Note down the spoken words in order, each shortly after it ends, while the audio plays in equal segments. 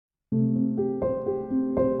Dare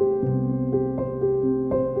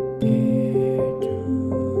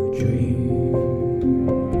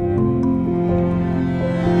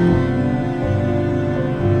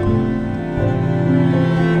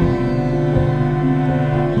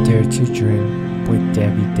to Dream with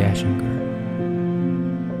Debbie Dashinger.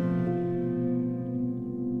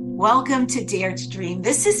 Welcome to Dare to Dream.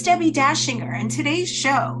 This is Debbie Dashinger, and today's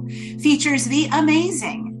show features the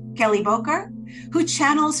amazing Kelly Boker, who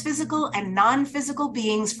channels physical and non-physical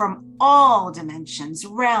beings from all dimensions,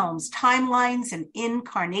 realms, timelines, and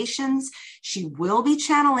incarnations. She will be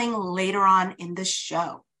channeling later on in the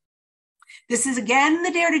show. This is again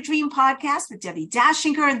the Dare to Dream podcast with Debbie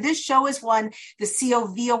Dashinger, and this show has won the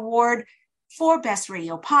COV Award for Best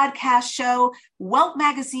Radio Podcast Show. Welt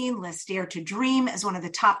Magazine lists Dare to Dream as one of the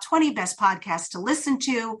top 20 best podcasts to listen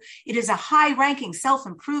to. It is a high-ranking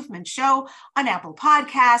self-improvement show on Apple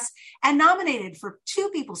Podcasts and nominated for 2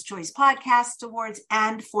 People's Choice Podcast Awards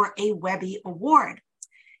and for a Webby Award.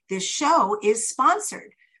 This show is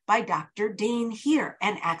sponsored by Dr. Dane Heer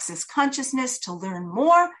and Access Consciousness. To learn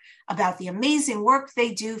more about the amazing work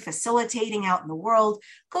they do facilitating out in the world,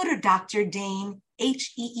 go to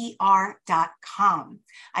drdaneheer.com.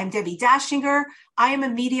 I'm Debbie Dashinger. I am a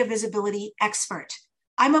media visibility expert.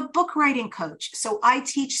 I'm a book writing coach, so I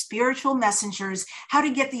teach spiritual messengers how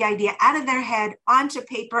to get the idea out of their head onto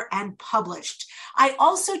paper and published. I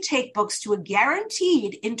also take books to a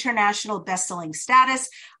guaranteed international bestselling status.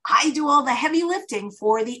 I do all the heavy lifting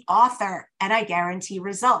for the author, and I guarantee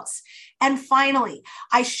results. And finally,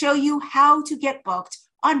 I show you how to get booked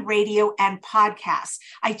on radio and podcasts.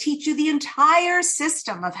 I teach you the entire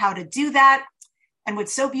system of how to do that. And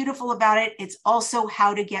what's so beautiful about it, it's also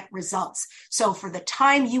how to get results. So for the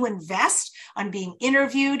time you invest on being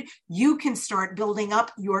interviewed, you can start building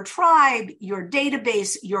up your tribe, your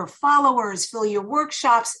database, your followers, fill your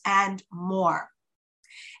workshops, and more.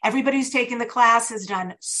 Everybody who's taken the class has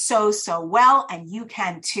done so well, and you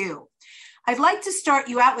can too. I'd like to start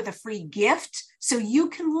you out with a free gift so you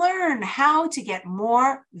can learn how to get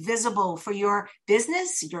more visible for your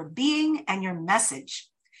business, your being, and your message.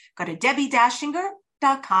 Go to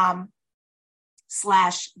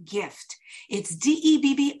DebbieDashinger.com/gift. It's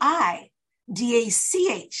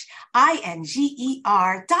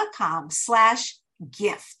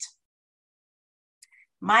DebbieDashinger.com/gift.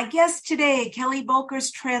 My guest today, Kelly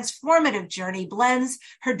Boker's transformative journey blends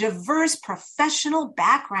her diverse professional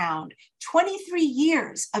background, 23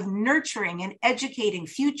 years of nurturing and educating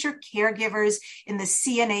future caregivers in the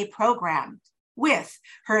CNA program, with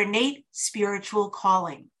her innate spiritual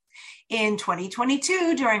calling. In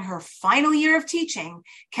 2022, during her final year of teaching,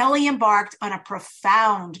 Kelly embarked on a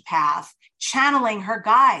profound path, channeling her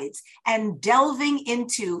guides and delving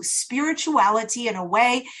into spirituality in a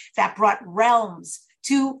way that brought realms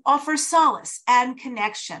to offer solace and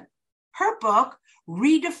connection. Her book,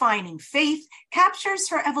 Redefining Faith, captures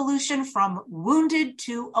her evolution from wounded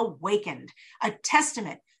to awakened, a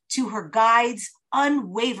testament to her guides'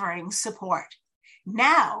 unwavering support.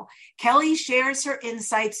 Now, Kelly shares her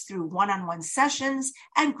insights through one-on-one sessions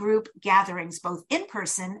and group gatherings, both in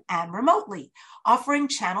person and remotely, offering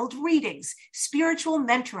channeled readings, spiritual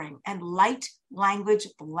mentoring, and light language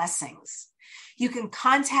blessings. You can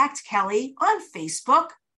contact Kelly on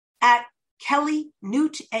Facebook at Kelly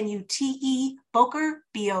Nute, N-U-T-E, Boker,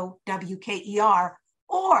 B-O-W-K-E-R,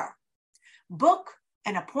 or book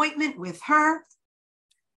an appointment with her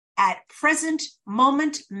at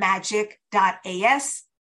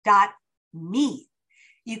presentmomentmagic.as.me.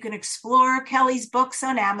 You can explore Kelly's books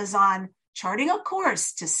on Amazon, charting a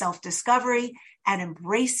course to self-discovery and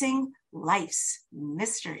embracing life's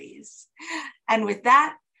mysteries. And with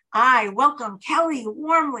that, I welcome Kelly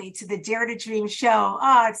warmly to the Dare to Dream show.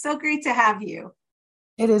 Oh, it's so great to have you.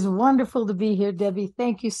 It is wonderful to be here, Debbie.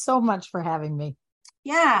 Thank you so much for having me.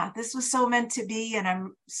 Yeah, this was so meant to be, and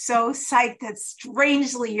I'm so psyched that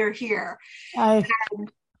strangely you're here. And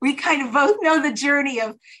we kind of both know the journey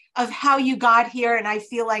of how you got here, and I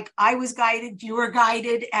feel like I was guided, you were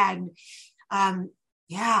guided, and and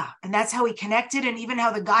that's how we connected, and even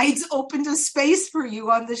how the guides opened a space for you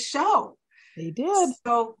on the show. They did.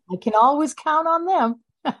 So I can always count on them.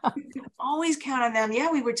 you can always count on them. Yeah,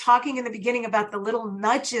 we were talking in the beginning about the little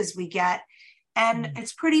nudges we get. And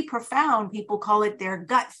it's pretty profound. People call it their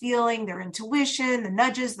gut feeling, their intuition, the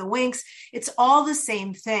nudges, the winks. It's all the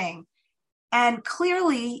same thing. And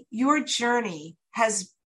clearly your journey has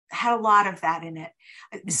had a lot of that in it.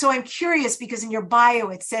 So I'm curious, because in your bio,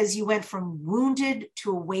 it says you went from wounded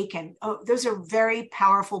to awakened. Oh, those are very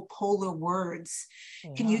powerful polar words.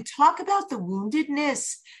 Yeah. Can you talk about the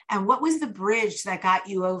woundedness and what was the bridge that got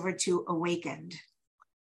you over to awakened?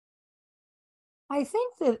 I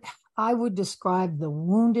think that I would describe the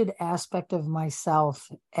wounded aspect of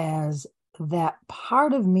myself as that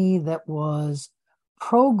part of me that was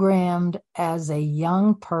programmed as a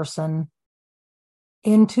young person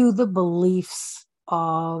into the beliefs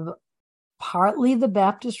of partly the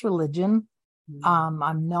Baptist religion.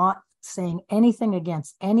 I'm not saying anything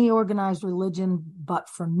against any organized religion, but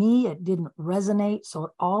for me, it didn't resonate. So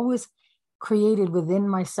it always created within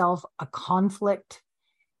myself a conflict,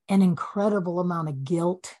 an incredible amount of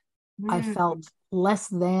guilt. I felt less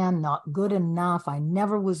than, not good enough. I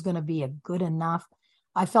never was going to be a good enough.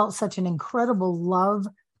 I felt such an incredible love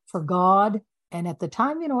for God. And at the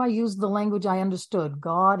time, I used the language I understood,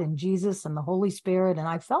 God and Jesus and the Holy Spirit. And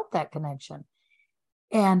I felt that connection.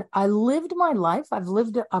 And I lived my life. I've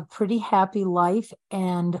lived a pretty happy life.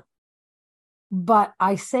 But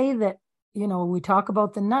I say that, we talk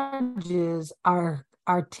about the nudges. Our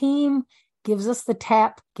team gives us the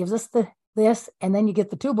tap, gives us this, and then you get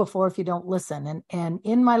the 2x4 if you don't listen. And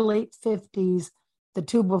in my late 50s, the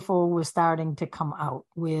 2x4 was starting to come out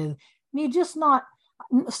with me, just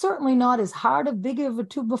certainly not as hard a big of a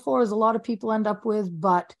 2x4 as a lot of people end up with,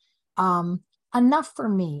 but enough for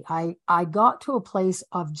me. I got to a place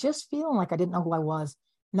of just feeling like I didn't know who I was,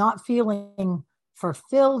 not feeling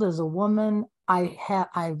fulfilled as a woman.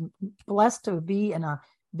 I'm blessed to be in a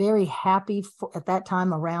very happy, at that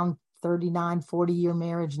time, around 39, 40-year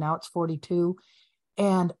marriage. Now it's 42.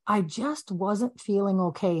 And I just wasn't feeling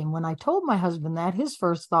okay. And when I told my husband that, his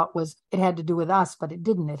first thought was it had to do with us, but it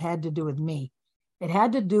didn't. It had to do with me. It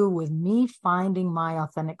had to do with me finding my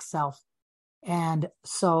authentic self. And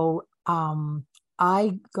so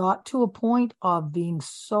I got to a point of being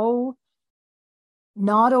so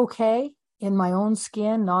not okay in my own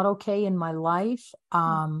skin, not okay in my life.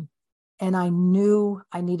 And I knew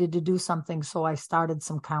I needed to do something. So I started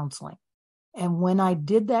some counseling. And when I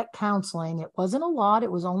did that counseling, it wasn't a lot.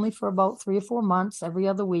 It was only for about 3 or 4 months, every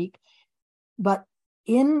other week. But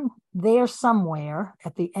in there somewhere,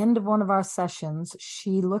 at the end of one of our sessions,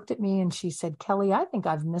 she looked at me and she said, Kelly, I think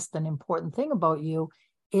I've missed an important thing about you.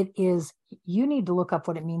 It is, you need to look up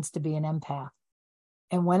what it means to be an empath.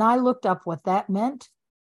 And when I looked up what that meant,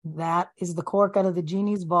 that is the cork out of the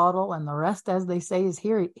genie's bottle. And the rest, as they say, is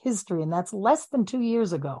history. And that's less than 2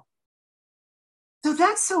 years ago. So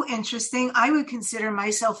that's so interesting. I would consider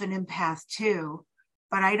myself an empath too,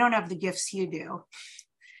 but I don't have the gifts you do.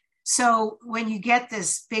 So when you get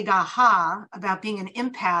this big aha about being an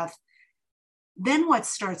empath, then what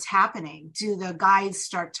starts happening? Do the guides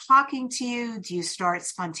start talking to you? Do you start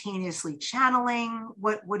spontaneously channeling?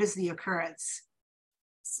 What is the occurrence?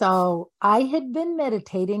 So I had been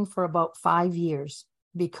meditating for about 5 years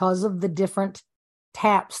because of the different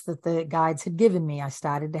taps that the guides had given me. I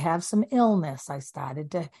started to have some illness. I started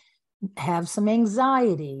to have some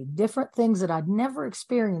anxiety, different things that I'd never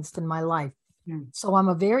experienced in my life. So I'm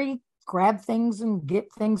a very grab things and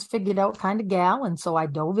get things figured out kind of gal. And so I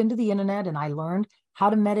dove into the internet and I learned how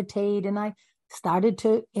to meditate and I started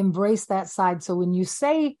to embrace that side. So when you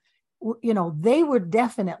say, they were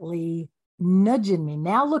definitely nudging me.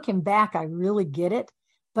 Now looking back, I really get it.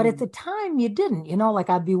 But at the time you didn't, like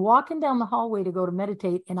I'd be walking down the hallway to go to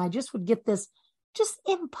meditate and I just would get this just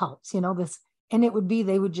impulse, this, and it would be,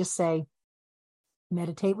 they would just say,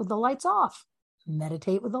 meditate with the lights off,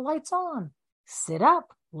 meditate with the lights on, sit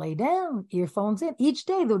up, lay down, earphones in. Each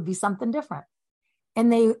day there would be something different. And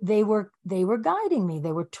they were guiding me.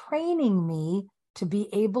 They were training me to be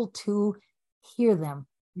able to hear them.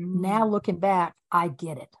 Now looking back, I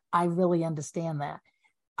get it. I really understand that.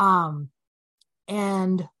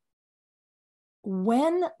 And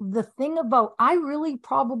when the thing about, I really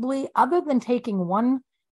probably, other than taking one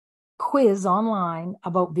quiz online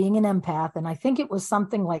about being an empath, and I think it was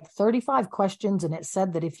something like 35 questions, and it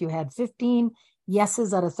said that if you had 15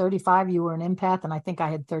 yeses out of 35, you were an empath, and I think I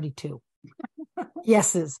had 32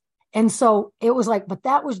 yeses. And so it was like, but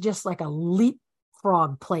that was just like a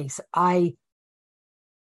leapfrog place.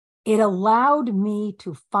 It allowed me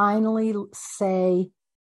to finally say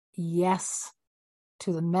yes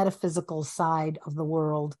to the metaphysical side of the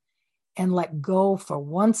world and let go for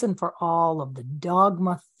once and for all of the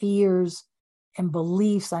dogma, fears, and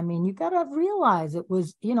beliefs. I mean, you got to realize it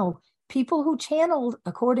was, people who channeled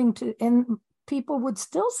according to, and people would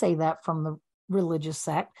still say that from the religious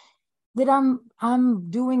sect, that I'm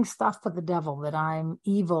doing stuff for the devil, that I'm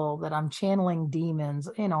evil, that I'm channeling demons.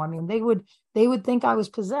 They would think I was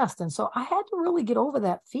possessed. And so I had to really get over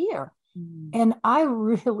that fear. And I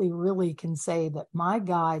really, really can say that my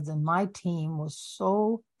guides and my team was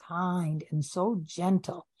so kind and so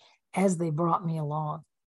gentle as they brought me along.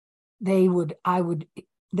 I would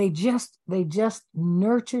they just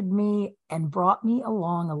nurtured me and brought me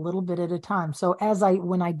along a little bit at a time. So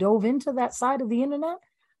when I dove into that side of the internet,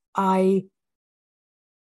 I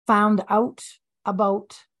found out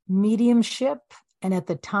about mediumship. And at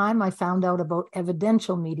the time I found out about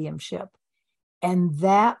evidential mediumship. And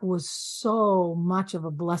that was so much of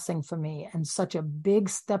a blessing for me and such a big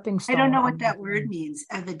stepping stone. I don't know what that word means,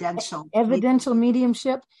 evidential. Evidential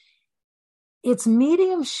mediumship. It's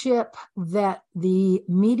mediumship that the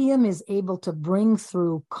medium is able to bring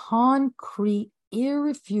through concrete,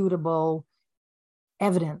 irrefutable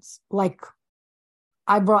evidence. Like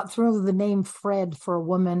I brought through the name Fred for a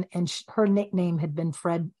woman, and her nickname had been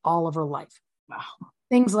Fred all of her life. Wow.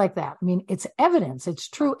 Things like that. I mean, it's evidence. It's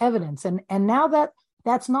true evidence. And now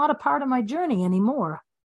that's not a part of my journey anymore.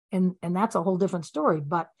 And that's a whole different story.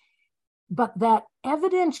 But that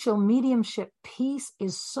evidential mediumship piece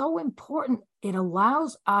is so important. It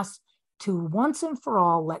allows us to once and for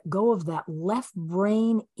all let go of that left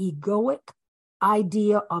brain egoic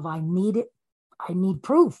idea of I need it. I need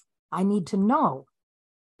proof. I need to know.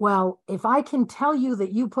 Well, if I can tell you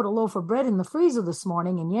that you put a loaf of bread in the freezer this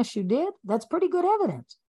morning, and yes, you did, that's pretty good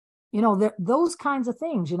evidence. You know, those kinds of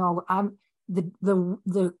things, you know,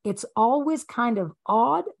 it's always kind of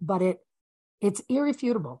odd, but it's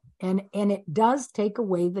irrefutable, and it does take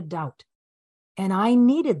away the doubt. And I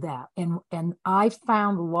needed that. And I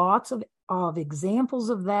found lots of examples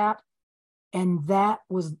of that. And that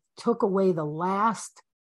took away the last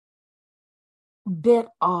bit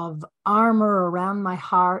of armor around my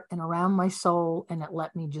heart and around my soul, and it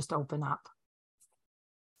let me just open up.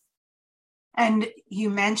 And you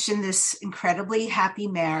mentioned this incredibly happy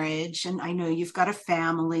marriage, and I know you've got a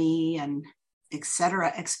family and et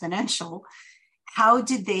cetera, exponential. How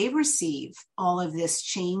did they receive all of this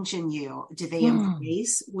change in you? Did they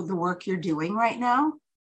embrace the work you're doing right now?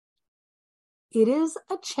 It is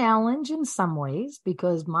a challenge in some ways,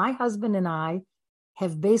 because my husband and I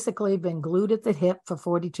have basically been glued at the hip for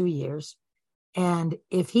 42 years. And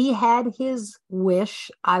if he had his wish,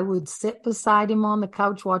 I would sit beside him on the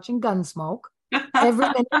couch watching Gunsmoke every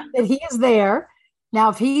minute that he is there. Now,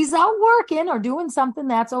 if he's out working or doing something,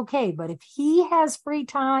 that's okay. But if he has free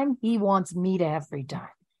time, he wants me to have free time.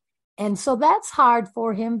 And so that's hard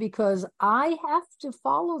for him, because I have to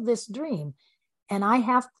follow this dream. And I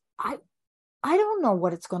don't know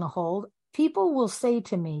what it's going to hold. People will say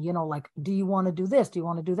to me, you know, like, do you want to do this? Do you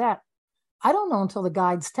want to do that? I don't know until the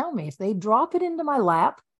guides tell me. If they drop it into my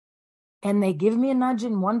lap and they give me a nudge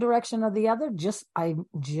in one direction or the other, I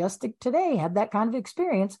just today had that kind of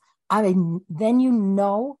experience. Then you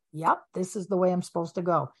know, yep, this is the way I'm supposed to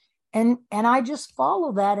go. And I just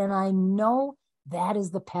follow that, and I know that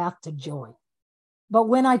is the path to joy. But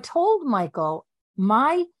when I told Michael,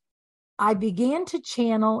 I began to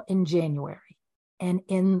channel in January. And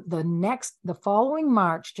in the following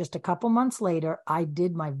March, just a couple months later, I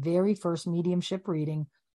did my very first mediumship reading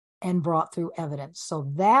and brought through evidence.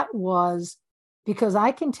 So that was, because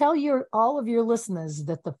I can tell all of your listeners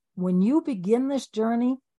that when you begin this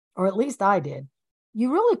journey, or at least I did,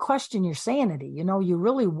 you really question your sanity. You know, you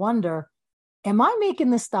really wonder, am I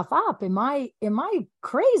making this stuff up? Am I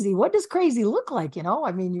crazy? What does crazy look like? You know,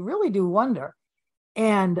 I mean, you really do wonder.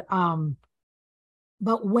 And,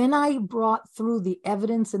 but when I brought through the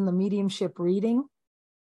evidence in the mediumship reading,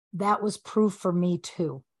 that was proof for me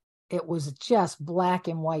too. It was just black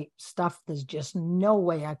and white stuff. There's just no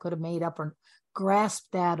way I could have made up or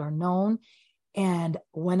grasped that or known. And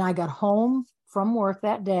when I got home from work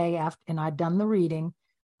that day and I'd done the reading,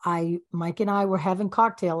 Mike and I were having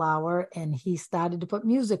cocktail hour, and he started to put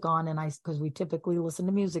music on, and because we typically listen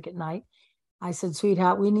to music at night, I said,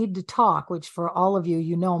 sweetheart, we need to talk, which for all of you,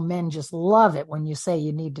 you know, men just love it when you say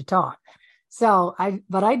you need to talk. So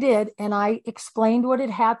I did. And I explained what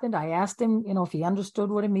had happened. I asked him, you know, if he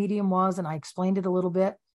understood what a medium was, and I explained it a little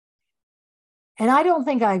bit. And I don't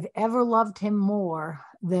think I've ever loved him more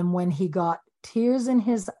than when he got tears in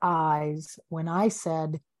his eyes when I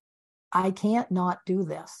said, I can't not do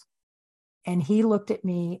this. And he looked at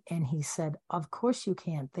me and he said, of course you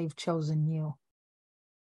can't. They've chosen you.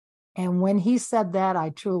 And when he said that, I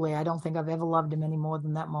don't think I've ever loved him any more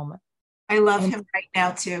than that moment. I love him right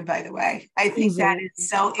now too, by the way. I think that is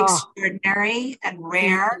so extraordinary and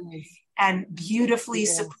rare and beautifully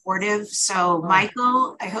supportive. So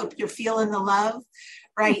Michael, I hope you're feeling the love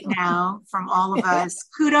right now from all of us.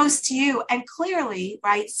 Kudos to you. And clearly,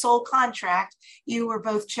 right, soul contract, you were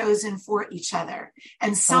both chosen for each other.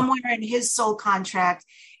 And somewhere in his soul contract,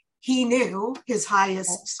 he knew, his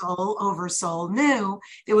highest soul, oversoul, knew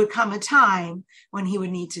there would come a time when he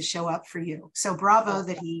would need to show up for you. So bravo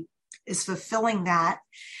that he is fulfilling that.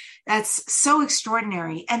 That's so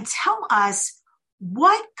extraordinary. And tell us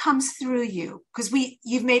what comes through you, because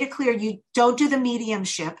you've made it clear you don't do the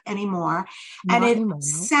mediumship anymore. Not and it anymore, no.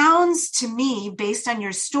 sounds to me, based on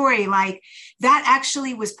your story, like that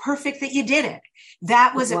actually was perfect that you did it.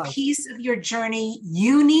 That was a piece of your journey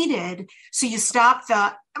you needed. So you stopped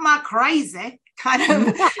the, am I crazy kind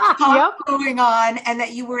of talk going on, and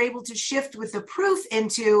that you were able to shift with the proof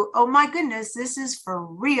into, oh my goodness, this is for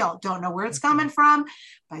real. Don't know where it's coming from,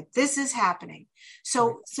 but this is happening.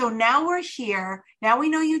 So now we're here. Now we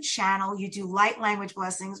know you channel, you do light language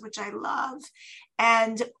blessings, which I love.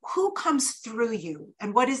 And who comes through you,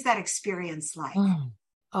 and what is that experience like?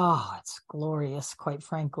 Oh, it's glorious, quite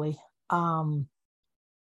frankly.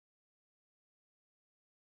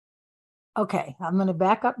 Okay, I'm going to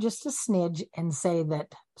back up just a smidge and say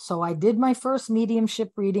that, so I did my first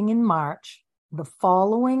mediumship reading in March. The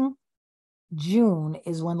following June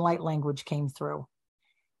is when light language came through.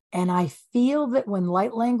 And I feel that when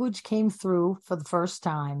light language came through for the first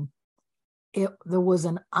time, there was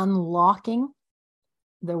an unlocking.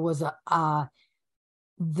 There was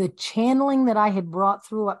the channeling that I had brought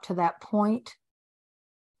through up to that point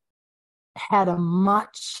had a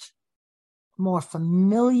much more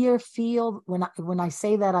familiar feel. When I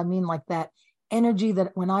say that, I mean like that energy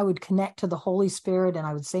that when I would connect to the Holy Spirit and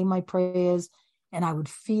I would say my prayers and I would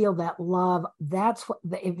feel that love, that's what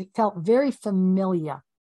it felt very familiar.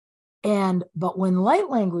 But when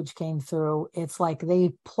light language came through, it's like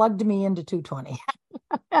they plugged me into 220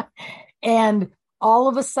 and all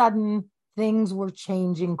of a sudden things were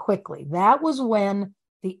changing quickly. That was when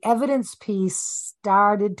the evidence piece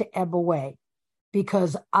started to ebb away,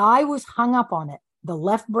 because I was hung up on it. The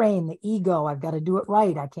left brain, the ego, I've got to do it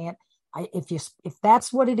right. I can't, if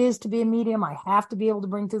that's what it is to be a medium, I have to be able to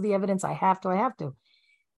bring through the evidence. I have to.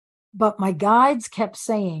 But my guides kept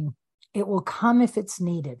saying, it will come if it's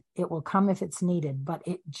needed. It will come if it's needed. But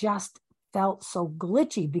it just felt so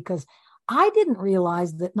glitchy because I didn't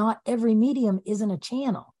realize that not every medium isn't a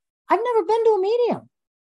channel. I've never been to a medium.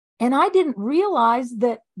 And I didn't realize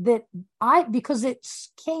that because it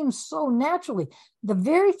came so naturally. The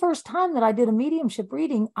very first time that I did a mediumship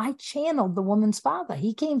reading, I channeled the woman's father.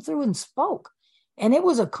 He came through and spoke. And it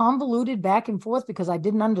was a convoluted back and forth because I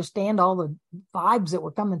didn't understand all the vibes that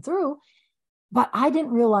were coming through. But I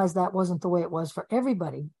didn't realize that wasn't the way it was for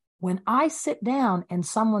everybody. When I sit down and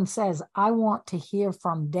someone says, I want to hear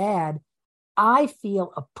from Dad, I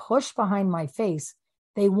feel a push behind my face.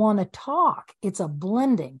 They want to talk. It's a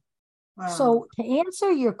blending. Wow. So to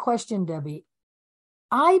answer your question, Debbie,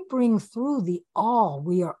 I bring through the all.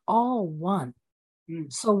 We are all one.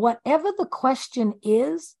 So whatever the question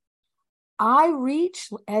is, I reach,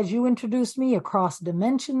 as you introduced me, across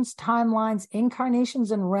dimensions, timelines,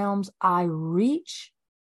 incarnations, and realms. I reach.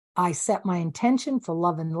 I set my intention for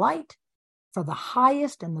love and light, for the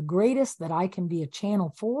highest and the greatest that I can be a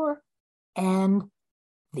channel for, and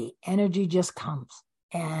the energy just comes.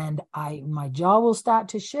 And my jaw will start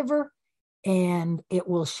to shiver, and it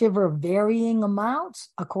will shiver varying amounts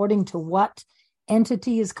according to what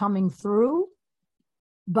entity is coming through.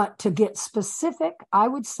 But to get specific, I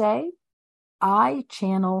would say I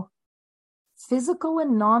channel physical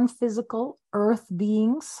and non-physical earth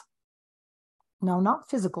beings. No, not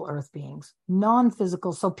physical earth beings,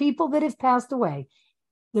 non-physical. So people that have passed away.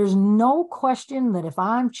 There's no question that if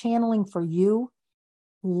I'm channeling for you,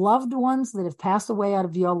 loved ones that have passed away out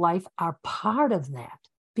of your life are part of that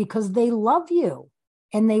because they love you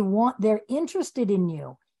and they're interested in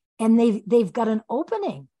you and they've got an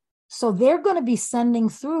opening. So they're going to be sending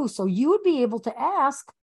through. So you would be able to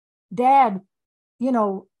ask, Dad,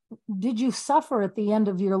 did you suffer at the end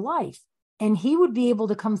of your life? And he would be able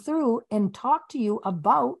to come through and talk to you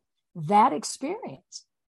about that experience.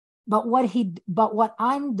 But what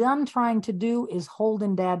I'm done trying to do is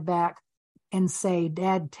holding Dad back and say,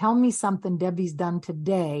 Dad, tell me something Debbie's done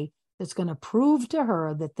today that's going to prove to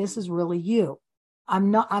her that this is really you.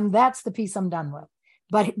 That's the piece I'm done with.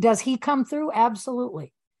 But does he come through?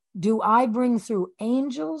 Absolutely. Do I bring through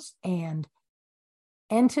angels and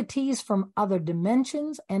entities from other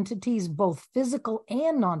dimensions, entities both physical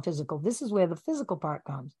and non-physical? This is where the physical part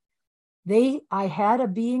comes. I had a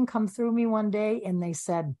being come through me one day and they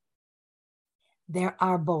said, there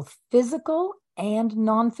are both physical and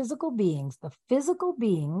non-physical beings. The physical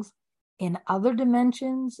beings in other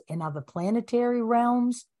dimensions, in other planetary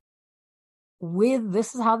realms,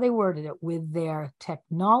 this is how they worded it, with their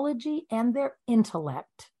technology and their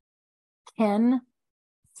intellect, can,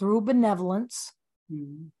 through benevolence,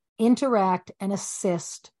 interact and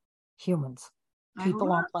assist humans,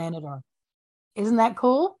 people on planet Earth. Isn't that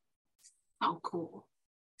cool? Oh, cool.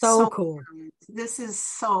 So cool. This is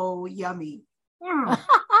so yummy.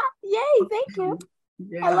 Yay, thank you.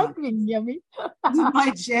 Yeah. I like being yummy. This is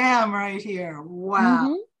my jam right here. Wow.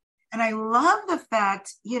 Mhm. And I love the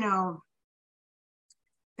fact,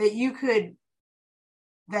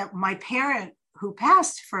 that my parent who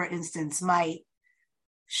passed, for instance, might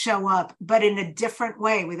show up, but in a different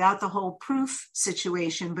way, without the whole proof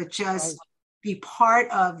situation, but just be part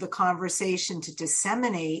of the conversation to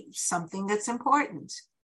disseminate something that's important.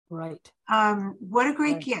 Right. What a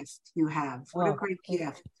great gift you have. What a great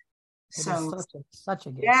gift. So such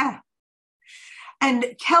a gift. Yeah.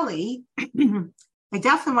 And Kelly, I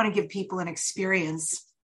definitely want to give people an experience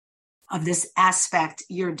of this aspect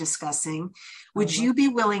you're discussing. Would you be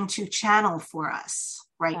willing to channel for us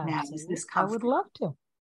right now? Is this comfortable?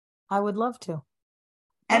 I would love to.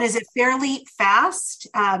 And is it fairly fast?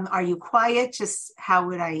 Are you quiet? Just how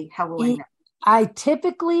will I know? I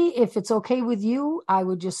typically, if it's okay with you, I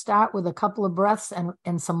would just start with a couple of breaths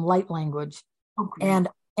and some light language. Okay.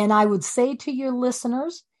 And I would say to your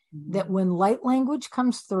listeners that when light language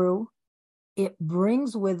comes through, it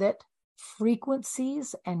brings with it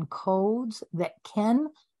frequencies and codes that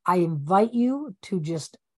I invite you to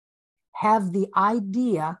just have the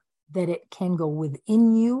idea that it can go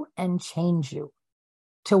within you and change you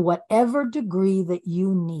to whatever degree that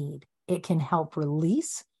you need. It can help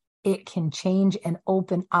release. It can change and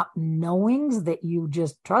open up knowings that you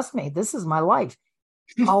just, trust me, this is my life.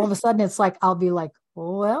 All of a sudden, it's like, I'll be like,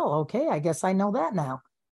 well, okay, I guess I know that now.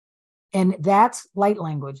 And that's light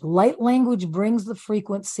language. Light language brings the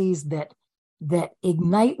frequencies that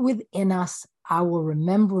ignite within us our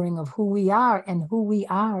remembering of who we are, and who we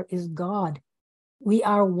are is God. We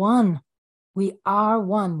are one. We are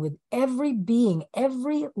one with every being,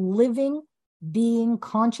 every living being,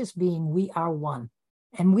 conscious being. We are one.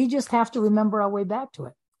 And we just have to remember our way back to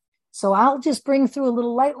it. So I'll just bring through a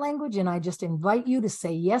little light language, and I just invite you to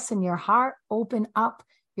say yes in your heart. Open up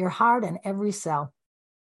your heart and every cell.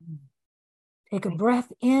 Take a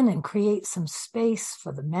breath in and create some space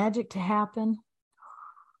for the magic to happen.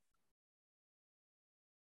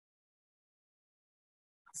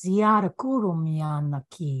 Ziara kuru miana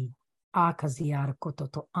ki, aka ziara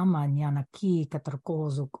kototo ama nyana ki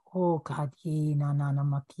katarkozo o kadi na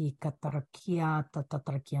maki katarakia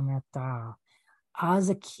tatarakia meta.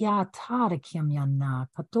 Azakia tarakia miana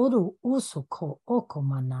katoru usuko oko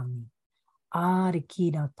manami.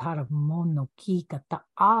 Arikina taramono ki kata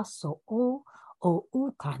aso o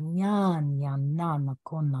uka nyanya nana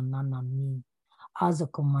kona nanami.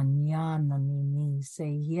 Azako manyana nini. Say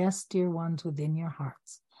yes, dear ones within your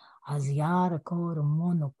hearts. Aziara koro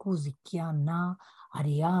mono kuzikia na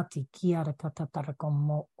ariati kiara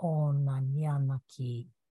katatarakomo o nanyana ki.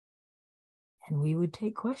 And we would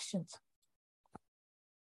take questions.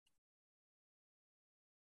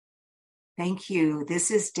 Thank you. This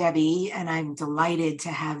is Debbie, and I'm delighted to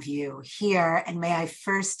have you here. And may I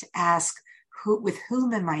first ask, with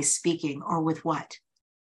whom am I speaking, or with what?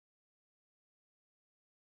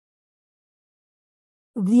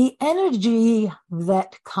 The energy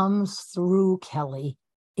that comes through Kelly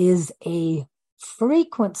is a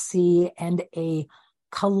frequency and a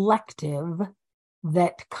collective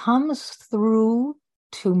that comes through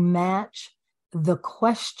to match the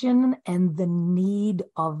question and the need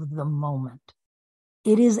of the moment.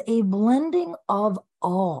 It is a blending of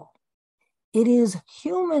all. It is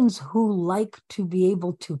humans who like to be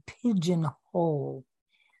able to pigeonhole,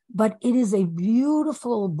 but it is a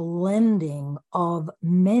beautiful blending of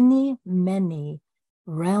many, many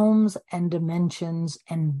realms and dimensions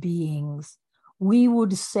and beings. We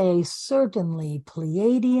would say certainly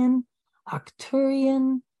Pleiadian,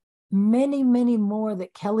 Arcturian, many, many more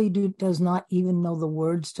that Kelly does not even know the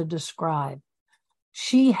words to describe.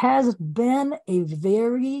 She has been a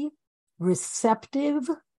very receptive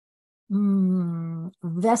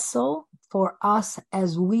vessel for us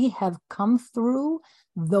as we have come through,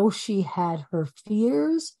 though she had her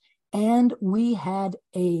fears, and we had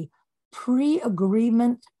a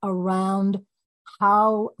pre-agreement around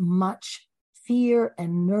how much fear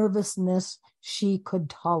and nervousness she could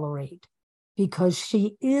tolerate, because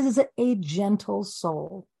she is a gentle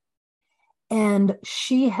soul. And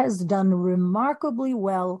she has done remarkably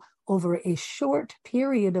well over a short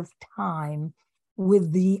period of time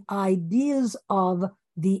with the ideas of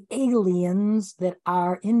the aliens that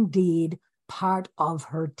are indeed part of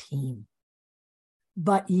her team.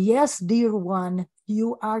 But yes, dear one,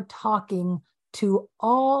 you are talking to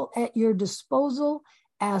all at your disposal.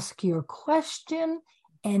 Ask your question,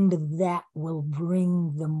 and that will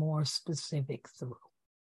bring the more specific through.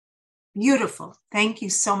 Beautiful. Thank you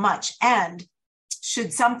so much. And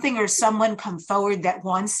Should something or someone come forward that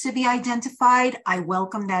wants to be identified, I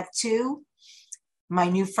welcome that too, my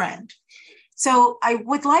new friend. So I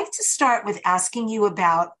would like to start with asking you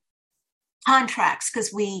about contracts,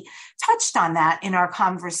 because we touched on that in our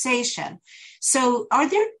conversation. So are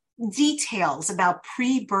there details about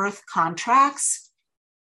pre-birth contracts,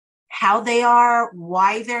 how they are,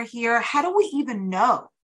 why they're here? How do we even know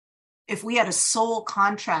if we had a soul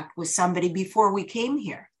contract with somebody before we came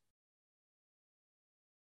here?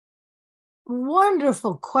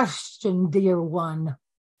 Wonderful question, dear one.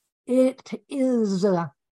 It is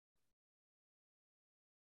a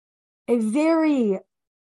very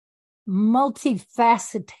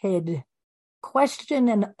multifaceted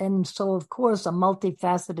question, and so, of course, a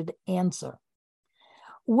multifaceted answer.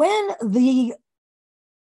 When the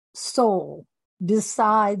soul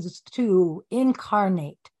decides to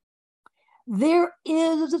incarnate,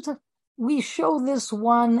 we show this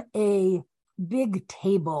one a big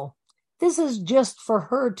table. This is just for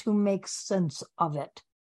her to make sense of it.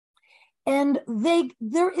 And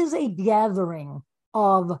there is a gathering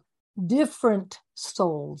of different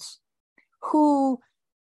souls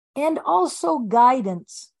and also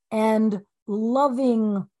guidance and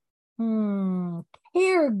loving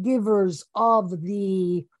caregivers of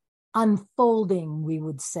the unfolding, we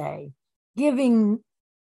would say, giving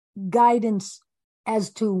guidance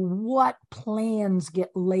as to what plans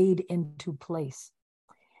get laid into place.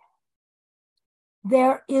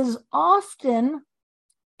 There is often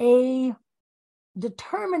a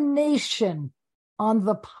determination on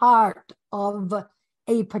the part of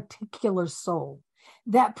a particular soul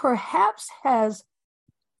that perhaps has,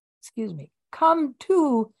 come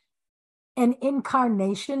to an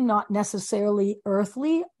incarnation, not necessarily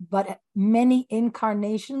earthly, but many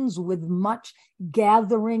incarnations with much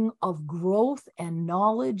gathering of growth and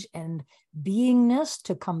knowledge and beingness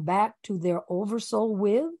to come back to their oversoul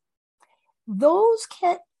with. Those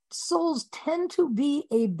souls tend to be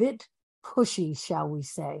a bit pushy, shall we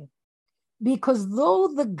say, because though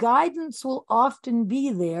the guidance will often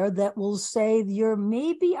be there that will say you're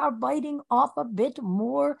maybe are biting off a bit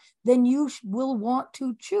more than you will want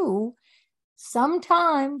to chew,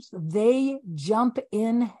 sometimes they jump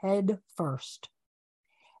in head first.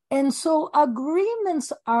 And so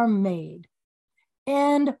agreements are made.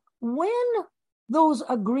 And when those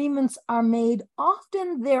agreements are made,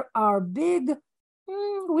 often there are big,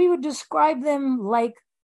 we would describe them like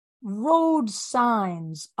road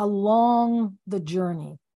signs along the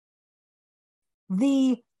journey.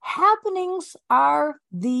 The happenings are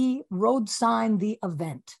the road sign, the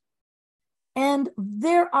event. And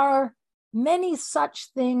there are many such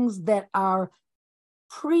things that are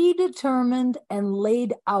predetermined and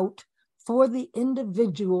laid out for the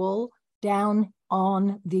individual down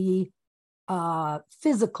on the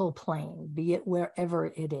physical plane, be it wherever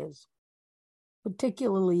it is,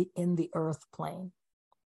 particularly in the earth plane.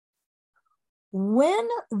 When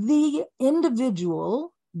the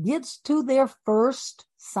individual gets to their first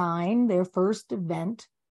sign, their first event,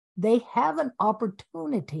 they have an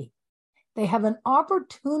opportunity. They have an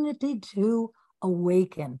opportunity to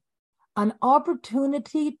awaken, an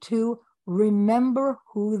opportunity to remember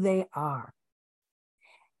who they are.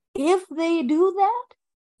 If they do that,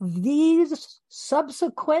 these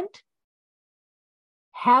subsequent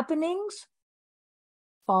happenings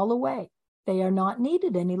fall away. They are not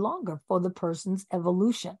needed any longer for the person's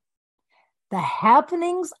evolution. The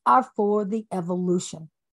happenings are for the evolution.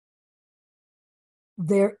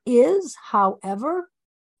 There is, however,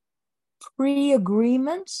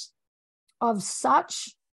 pre-agreements of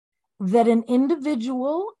such that an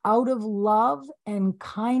individual, out of love and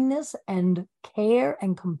kindness and care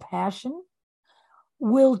and compassion,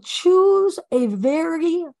 will choose a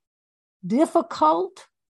very difficult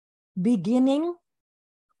beginning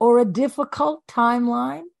or a difficult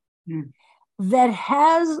timeline that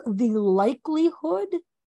has the likelihood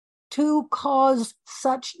to cause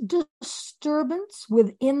such disturbance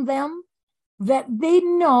within them that they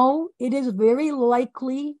know it is very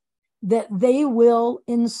likely that they will,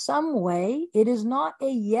 in some way, it is not a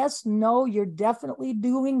yes, no, you're definitely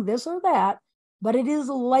doing this or that, but it is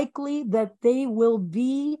likely that they will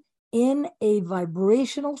be in a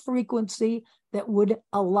vibrational frequency that would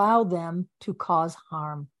allow them to cause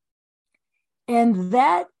harm. And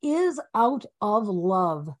that is out of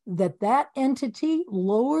love, that entity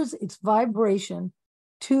lowers its vibration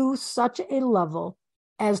to such a level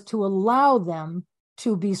as to allow them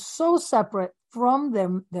to be so separate from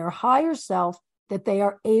them, their higher self, that they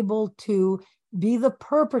are able to be the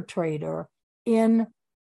perpetrator in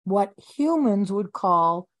what humans would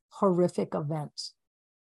call horrific events.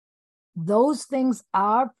 Those things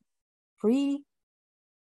are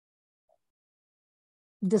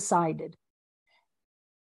decided.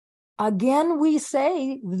 Again, we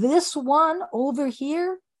say this one over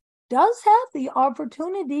here does have the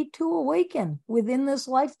opportunity to awaken within this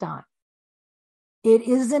lifetime. It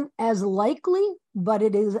isn't as likely, but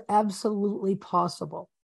it is absolutely possible.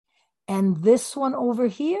 And this one over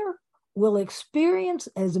here will experience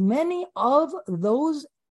as many of those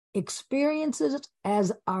experiences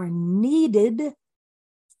as are needed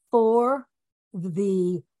for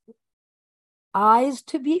the eyes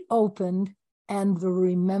to be opened and the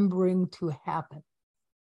remembering to happen.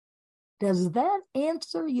 Does that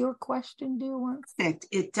answer your question, dear one? Perfect.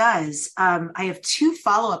 It does. I have two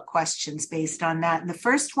follow-up questions based on that. And the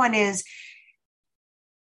first one is,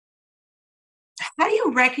 how do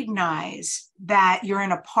you recognize that you're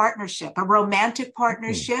in a partnership, a romantic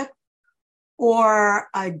partnership, or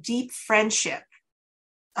a deep friendship?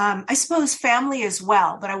 I suppose family as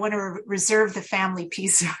well, but I want to reserve the family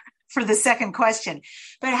piece for the second question.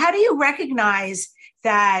 But how do you recognize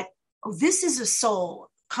that this is a soul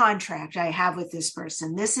contract I have with this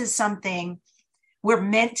person? This is something we're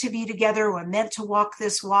meant to be together. We're meant to walk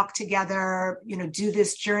this walk together, do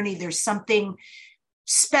this journey. There's something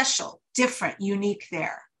special, different, unique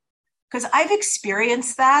there. Because I've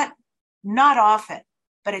experienced that, not often,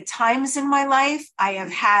 but at times in my life, I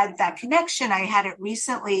have had that connection. I had it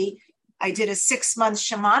recently. I did a 6-month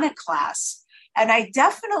shamanic class, and I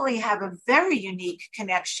definitely have a very unique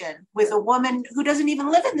connection with a woman who doesn't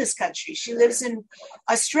even live in this country. She lives in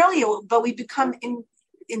Australia, but we become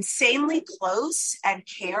insanely close and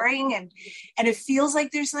caring, and it feels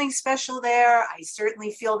like there's something special there. I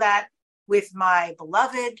certainly feel that with my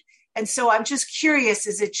beloved. And so I'm just curious,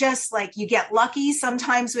 is it just like you get lucky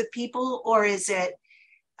sometimes with people, or is it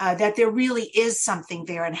that there really is something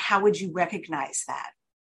there, and how would you recognize that?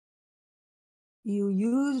 You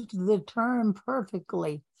used the term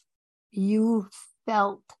perfectly. You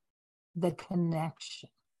felt the connection.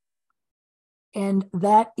 And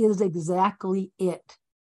that is exactly it.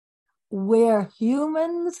 Where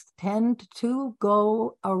humans tend to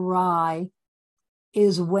go awry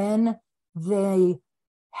is when they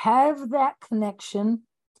have that connection,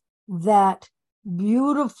 that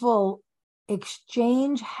beautiful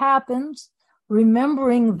exchange happens,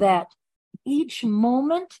 remembering that each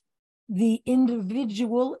moment the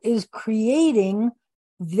individual is creating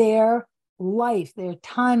their life, their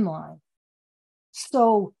timeline.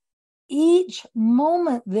 So each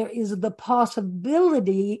moment there is the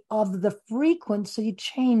possibility of the frequency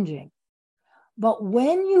changing. But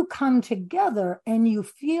when you come together and you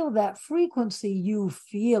feel that frequency, you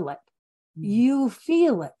feel it. You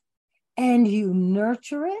feel it. And you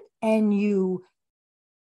nurture it, and you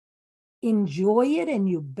enjoy it, and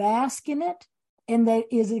you bask in it. And that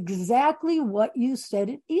is exactly what you said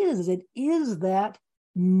it is. It is that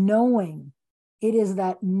knowing. It is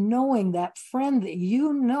that knowing, that friend that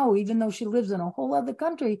even though she lives in a whole other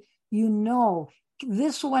country,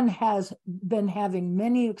 this one has been having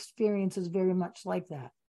many experiences very much like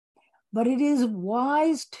that. But it is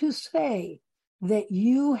wise to say that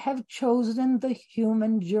you have chosen the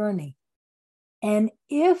human journey. And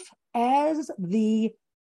if, as the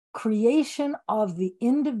creation of the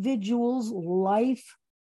individual's life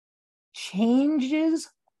changes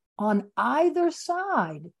on either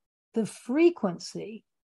side, the frequency,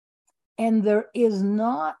 and there is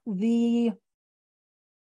not the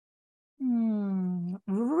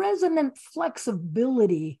resonant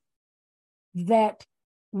flexibility that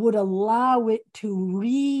would allow it to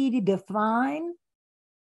redefine,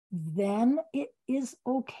 then it is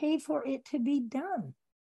okay for it to be done.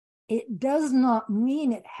 It does not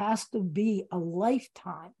mean it has to be a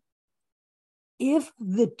lifetime. If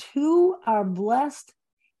the two are blessed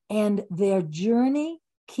and their journey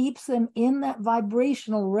keeps them in that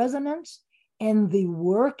vibrational resonance, and the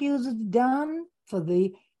work is done for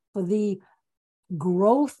the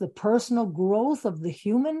growth, the personal growth of the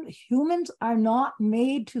humans are not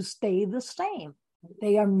made to stay the same.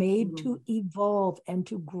 They are made to evolve and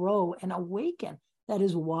to grow and awaken. That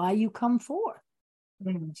is why you come forth.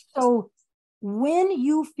 So when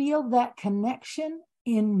you feel that connection,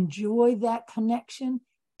 enjoy that connection,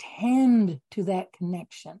 tend to that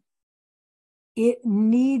connection. It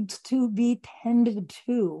needs to be tended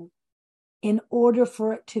to in order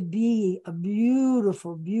for it to be a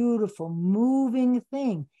beautiful, beautiful, moving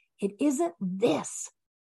thing. It isn't this.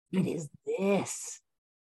 It is this.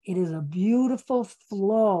 It is a beautiful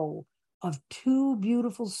flow of two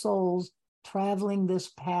beautiful souls traveling this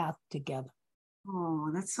path together. Oh,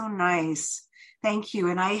 that's so nice. Thank you.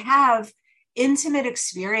 And I have intimate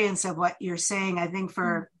experience of what you're saying. I think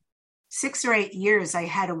for 6 or 8 years, I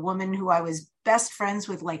had a woman who I was best friends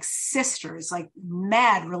with, like sisters, like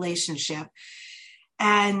mad relationship.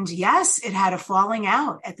 And yes, it had a falling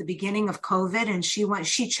out at the beginning of COVID, and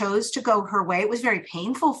she chose to go her way. It was very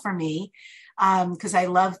painful for me because I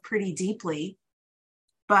love pretty deeply,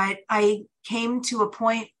 but I came to a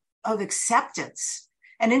point of acceptance.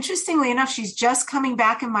 And interestingly enough, she's just coming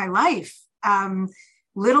back in my life.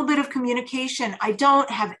 Little bit of communication. I don't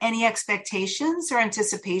have any expectations or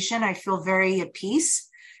anticipation. I feel very at peace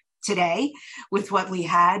today with what we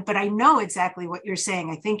had, but I know exactly what you're saying.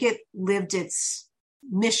 I think it lived its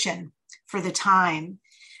mission for the time.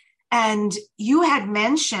 And you had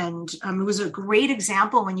mentioned, it was a great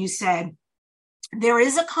example when you said there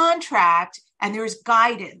is a contract and there's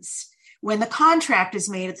guidance when the contract is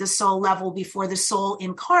made at the soul level before the soul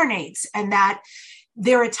incarnates, and that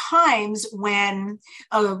there are times when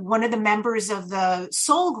one of the members of the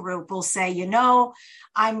soul group will say,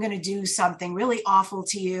 I'm going to do something really awful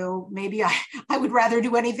to you. Maybe I would rather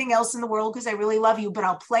do anything else in the world because I really love you, but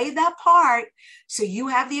I'll play that part so you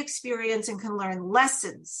have the experience and can learn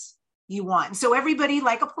lessons you want. And so everybody,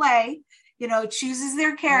 like a play, chooses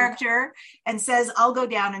their character and says, I'll go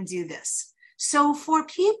down and do this. So for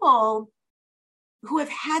people who have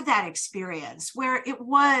had that experience where it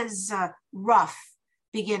was rough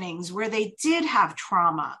beginnings, where they did have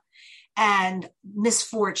trauma and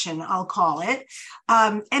misfortune, I'll call it,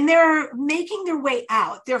 and they're making their way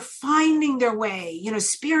out, they're finding their way,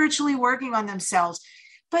 spiritually working on themselves.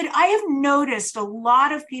 But I have noticed a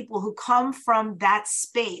lot of people who come from that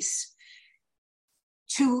space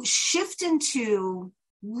to shift into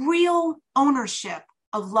real ownership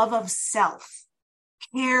of love of self,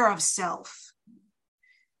 care of self,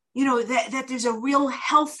 that there's a real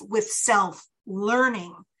health with self.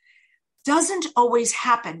 Learning doesn't always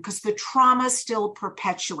happen because the trauma still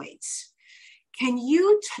perpetuates. Can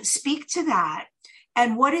you speak to that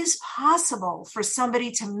and what is possible for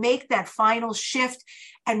somebody to make that final shift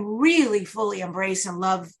and really fully embrace and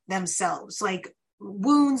love themselves, like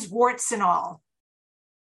wounds, warts, and all?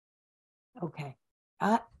 Okay.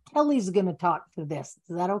 Kelly's going to talk to this.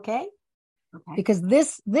 Is that okay? Okay. Because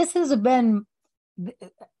this has been,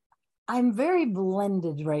 I'm very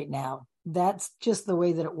blended right now. That's just the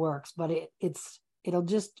way that it works, but this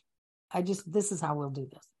is how we'll do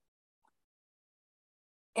this.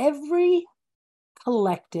 Every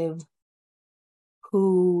collective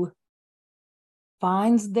who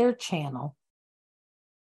finds their channel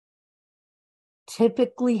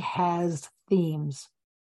typically has themes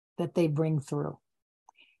that they bring through.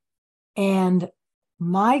 And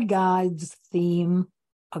my guide's theme,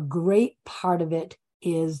 a great part of it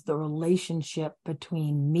is the relationship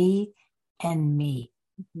between me and me,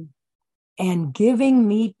 and giving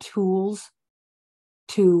me tools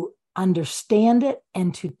to understand it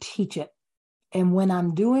and to teach it. And when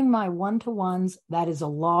I'm doing my one-to-ones, that is a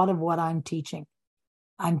lot of what I'm teaching.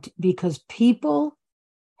 Because people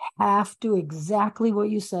have to, exactly what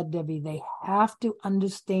you said, Debbie, they have to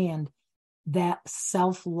understand that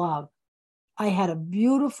self-love. I had a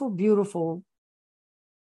beautiful, beautiful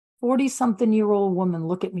 40-something-year-old woman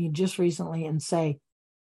look at me just recently and say,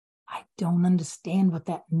 I don't understand what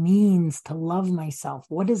that means to love myself.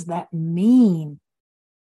 What does that mean?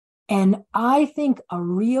 And I think a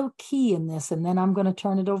real key in this, and then I'm going to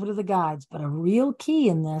turn it over to the guides, but a real key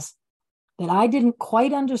in this that I didn't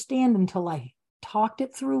quite understand until I talked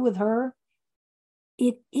it through with her,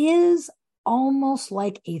 it is almost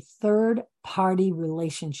like a third-party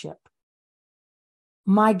relationship.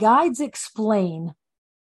 My guides explain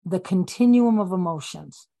the continuum of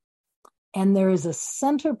emotions. And there is a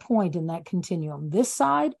center point in that continuum. This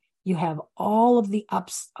side, you have all of the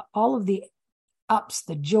ups,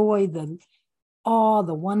 the joy, the awe,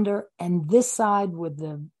 the wonder. And this side with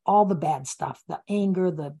all the bad stuff, the anger,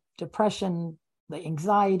 the depression, the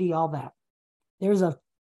anxiety, all that. There's a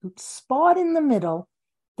spot in the middle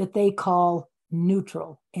that they call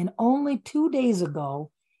neutral. And only 2 days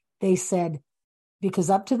ago, they said,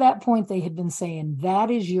 because up to that point, they had been saying,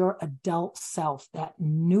 that is your adult self. That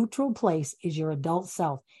neutral place is your adult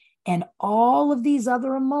self. And all of these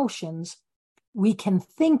other emotions we can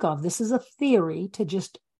think of, this is a theory to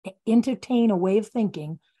just entertain a way of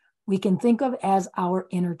thinking, we can think of as our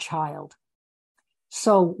inner child.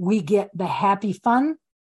 So we get the happy fun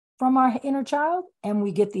from our inner child, and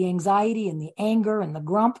we get the anxiety and the anger and the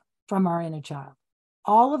grump from our inner child.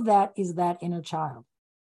 All of that is that inner child.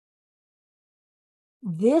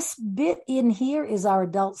 This bit in here is our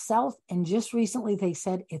adult self. And just recently they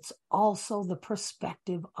said it's also the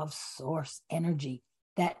perspective of source energy,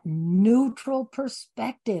 that neutral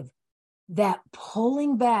perspective, that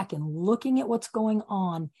pulling back and looking at what's going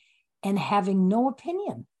on and having no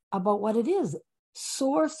opinion. about what it is.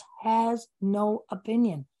 Source has no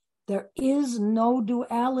opinion. There is no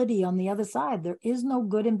duality on the other side. There is no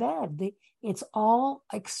good and bad. It's all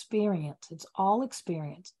experience. It's all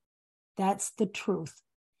experience. That's the truth.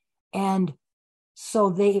 And so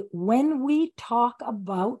when we talk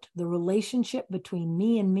about the relationship between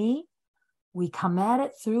me and me, we come at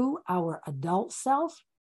it through our adult self.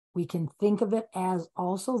 We can think of it as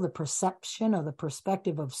also the perception or the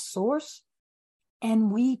perspective of source.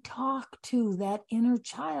 And we talk to that inner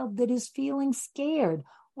child that is feeling scared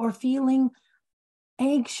or feeling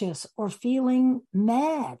anxious or feeling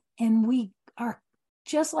mad. And we are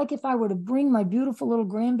just like if I were to bring my beautiful little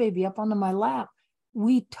grandbaby up onto my lap,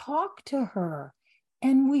 we talk to her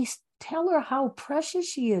and we tell her how precious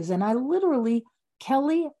she is. And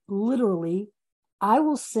Kelly, I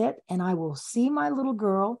will sit and I will see my little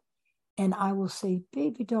girl and I will say,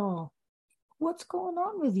 baby doll, what's going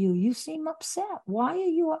on with you? You seem upset. Why are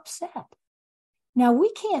you upset? Now,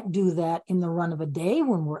 we can't do that in the run of a day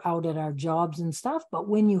when we're out at our jobs and stuff. But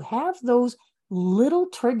when you have those little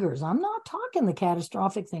triggers, I'm not talking the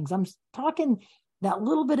catastrophic things. I'm talking that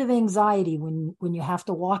little bit of anxiety when you have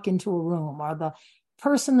to walk into a room, or the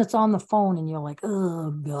person that's on the phone and you're like,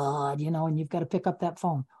 oh God, and you've got to pick up that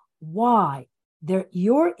phone. Why?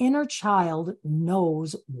 Your inner child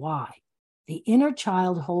knows why. The inner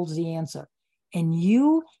child holds the answer. And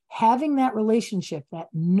you having that relationship, that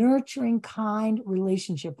nurturing, kind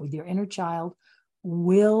relationship with your inner child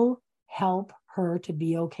will help her to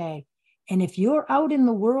be okay. And if you're out in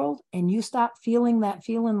the world and you start feeling that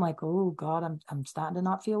feeling like, oh God, I'm starting to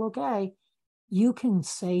not feel okay, you can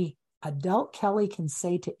say, adult Kelly can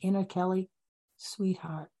say to inner Kelly,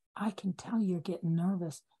 sweetheart, I can tell you're getting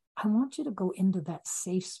nervous. I want you to go into that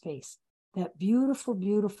safe space, that beautiful,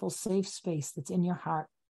 beautiful safe space that's in your heart.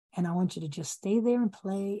 And I want you to just stay there and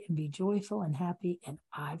play and be joyful and happy. And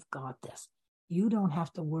I've got this. You don't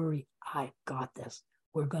have to worry. I got this.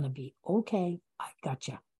 We're going to be okay. I got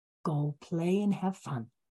you. Go play and have fun.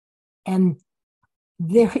 And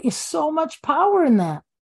there is so much power in that.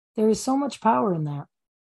 There is so much power in that.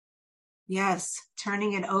 Yes.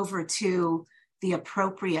 Turning it over to the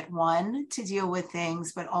appropriate one to deal with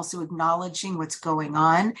things, but also acknowledging what's going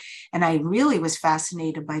on. And I really was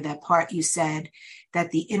fascinated by that part you said, that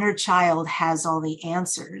the inner child has all the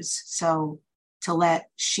answers. So to let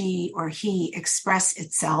she or he express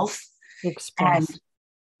itself. And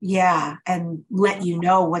let you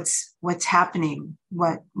know what's happening,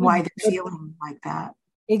 why they're feeling like that.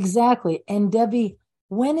 Exactly. And Debbie,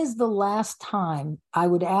 when is the last time, I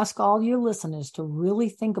would ask all your listeners to really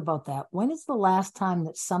think about that. When is the last time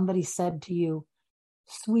that somebody said to you,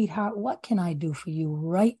 sweetheart, what can I do for you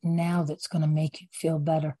right now that's going to make you feel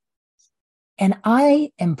better? And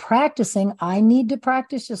I am practicing. I need to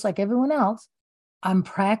practice just like everyone else. I'm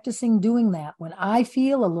practicing doing that. When I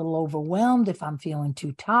feel a little overwhelmed, if I'm feeling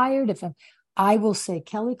too tired, I will say,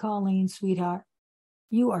 Kelly Colleen, sweetheart,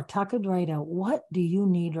 you are tuckered right out. What do you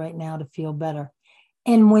need right now to feel better?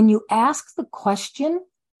 And when you ask the question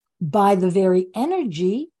by the very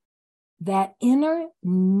energy, that inner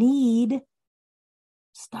need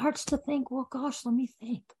starts to think, well, gosh, let me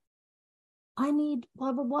think. I need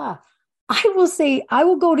blah, blah, blah. I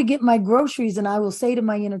will go to get my groceries and I will say to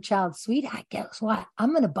my inner child, sweetheart, guess what?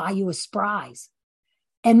 I'm going to buy you a surprise.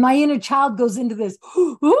 And my inner child goes into this,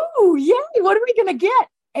 ooh, yay, what are we going to get?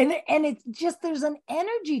 And it's just, there's an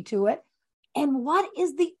energy to it. And what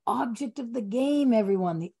is the object of the game,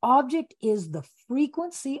 everyone? The object is the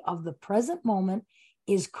frequency of the present moment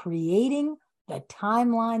is creating the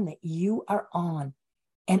timeline that you are on.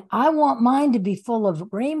 And I want mine to be full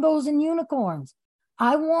of rainbows and unicorns.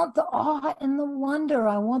 I want the awe and the wonder.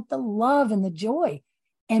 I want the love and the joy.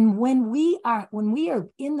 And when we are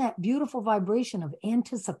in that beautiful vibration of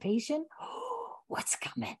anticipation, what's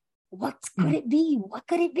coming? What could it be? What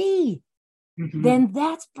could it be? Mm-hmm. Then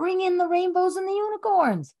that's bringing the rainbows and the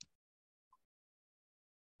unicorns.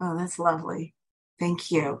 Oh, that's lovely.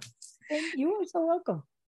 Thank you. You're so welcome.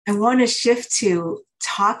 I want to shift to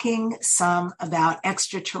talking some about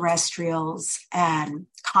extraterrestrials and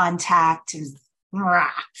contact and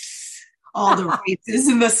all the races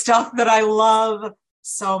and the stuff that I love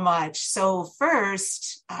so much. So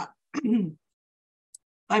first, I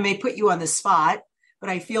may put you on the spot, but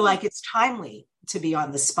I feel like it's timely to be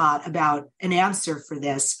on the spot about an answer for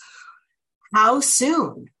this. How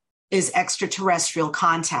soon is extraterrestrial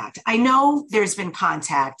contact? I know there's been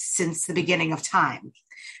contact since the beginning of time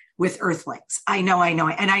with Earthlings. I know.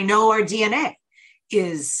 And I know our DNA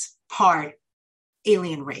is part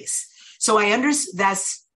alien race. So I understand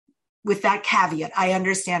that's with that caveat. I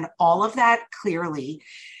understand all of that clearly,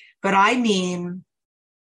 but I mean,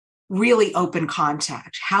 really open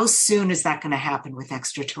contact? How soon is that going to happen with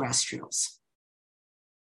extraterrestrials?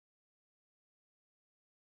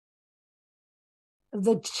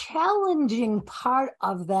 The challenging part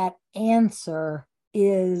of that answer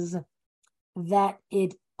is that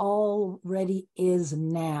it already is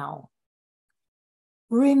now.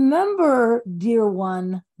 Remember, dear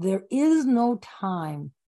one, there is no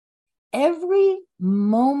time. Every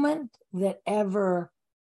moment that ever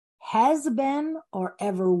has been or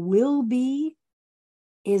ever will be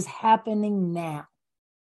is happening now.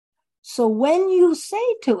 So when you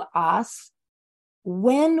say to us,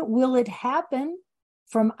 when will it happen?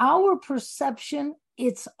 From our perception,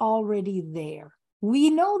 it's already there. We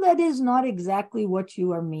know that is not exactly what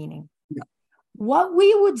you are meaning. No. What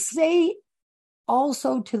we would say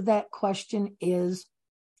also to that question is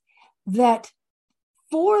that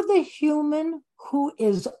for the human who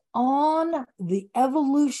is on the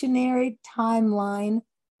evolutionary timeline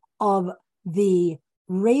of the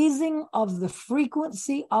raising of the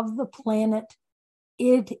frequency of the planet,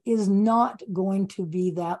 it is not going to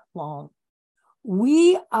be that long.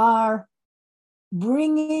 We are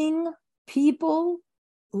bringing people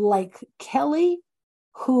like Kelly,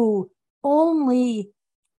 who only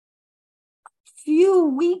few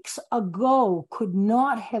weeks ago could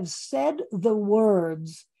not have said the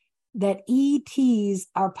words that ETs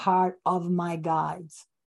are part of my guides.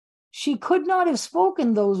 She could not have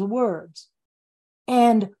spoken those words.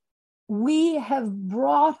 And we have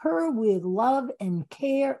brought her with love and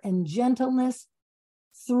care and gentleness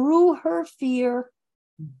through her fear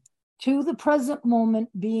to the present moment,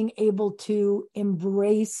 being able to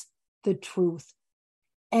embrace the truth.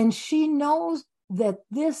 And she knows that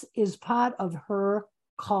this is part of her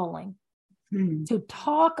calling, to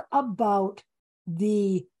talk about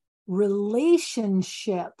the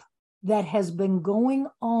relationship that has been going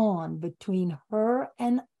on between her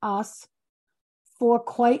and us for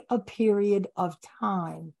quite a period of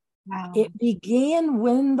time. Wow. It began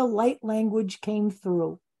when the light language came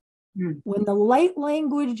through.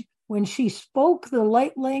 When she spoke the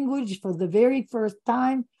light language for the very first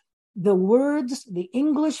time, the words, the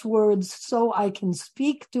English words, so I can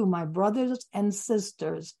speak to my brothers and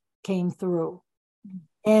sisters, came through.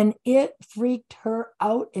 And it freaked her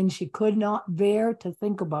out, and she could not bear to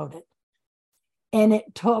think about it. And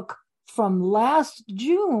it took from last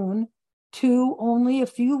June to only a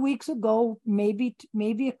few weeks ago, maybe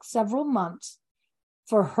several months,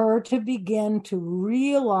 for her to begin to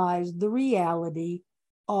realize the reality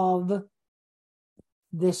of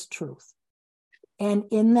this truth. And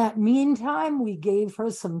in that meantime, we gave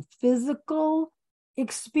her some physical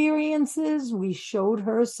experiences. We showed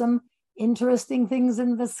her some interesting things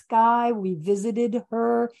in the sky. We visited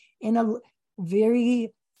her in a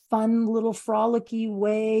very fun little frolicky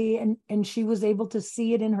way, and she was able to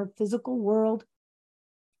see it in her physical world.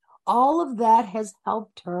 All of that has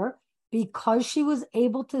helped her because she was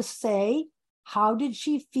able to say, how did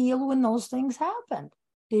she feel when those things happened?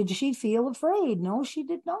 Did she feel afraid? No, she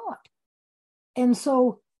did not. And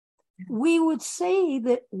so we would say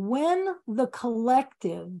that when the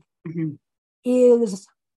collective is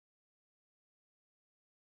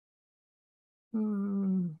I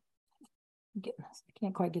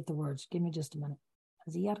can't quite get the words. Give me just a minute.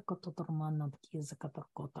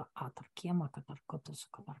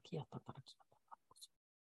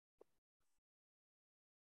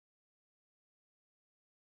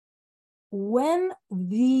 When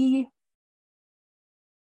the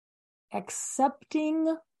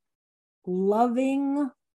accepting,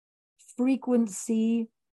 loving frequency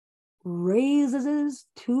raises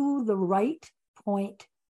to the right point,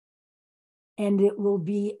 and it will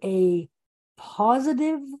be a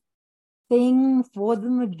positive thing for the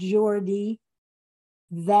majority,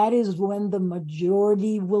 that is when the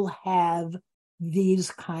majority will have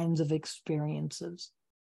these kinds of experiences.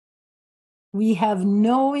 We have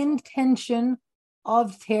no intention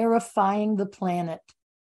of terrifying the planet.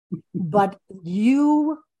 But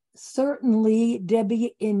you certainly,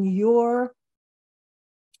 Debbie, in your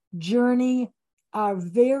journey, are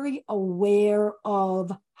very aware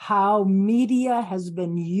of how media has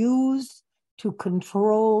been used to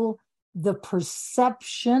control the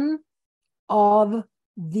perception of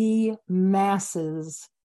the masses.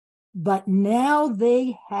 But now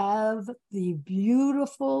they have the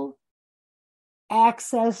beautiful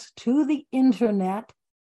access to the internet,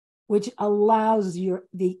 which allows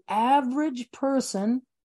the average person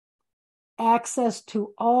access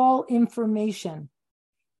to all information.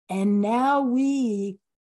 And now we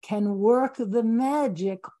can work the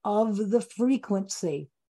magic of the frequency.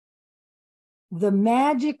 The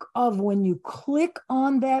magic of when you click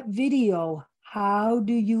on that video, How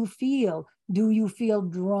do you feel? Do you feel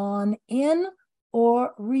drawn in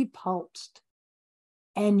or repulsed?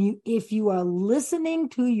 And if you are listening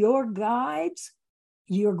to your guides,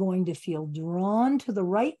 you're going to feel drawn to the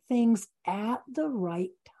right things at the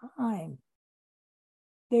right time.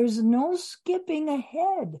 There's no skipping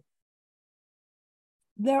ahead.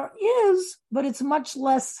 There is, but it's much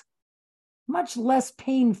less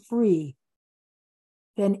pain-free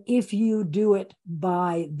than if you do it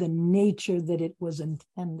by the nature that it was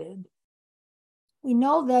intended. We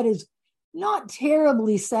know that is not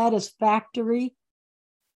terribly satisfactory.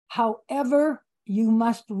 However, you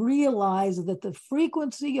must realize that the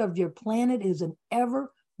frequency of your planet is an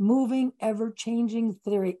ever-moving, ever-changing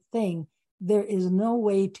thing. There is no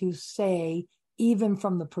way to say, even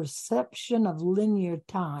from the perception of linear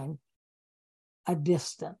time, a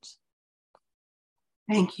distance.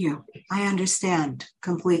 Thank you. I understand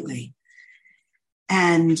completely.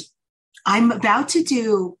 And I'm about to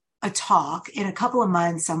do a talk in a couple of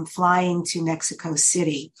months. I'm flying to Mexico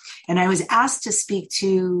City, and I was asked to speak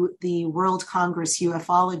to the World Congress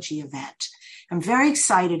ufology event. I'm very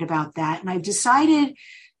excited about that. And I've decided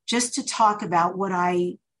just to talk about what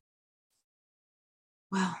I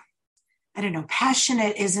don't know,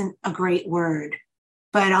 passionate isn't a great word,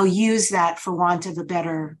 but I'll use that for want of a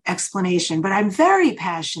better explanation. But I'm very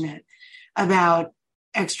passionate about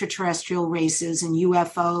extraterrestrial races and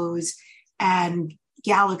UFOs and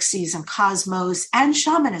galaxies and cosmos and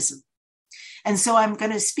shamanism. And so I'm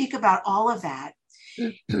going to speak about all of that.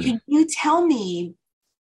 Can you tell me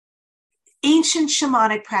ancient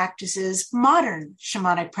shamanic practices, modern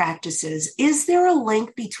shamanic practices, is there a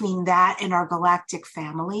link between that and our galactic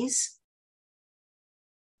families?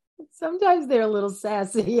 Sometimes they're a little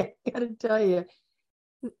sassy, I gotta tell you.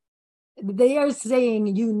 They are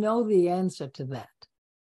saying, you know the answer to that.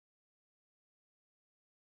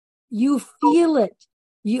 You feel it.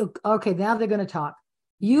 Okay, now they're going to talk.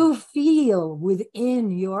 You feel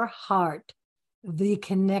within your heart the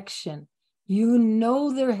connection. You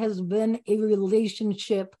know there has been a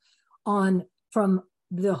relationship from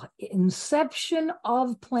the inception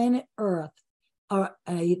of planet Earth,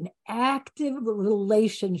 an active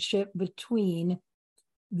relationship between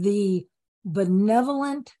the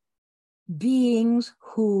benevolent beings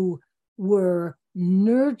who were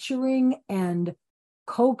nurturing and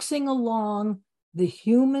coaxing along the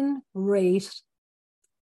human race.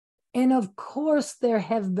 And of course, there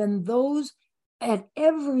have been those at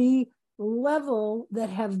every level that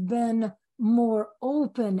have been more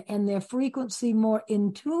open and their frequency more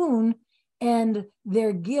in tune and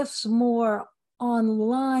their gifts more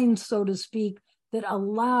online, so to speak, that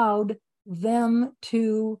allowed them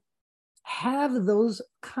to have those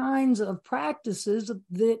kinds of practices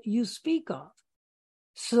that you speak of.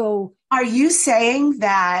 So, are you saying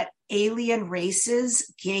that alien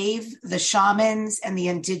races gave the shamans and the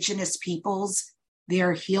indigenous peoples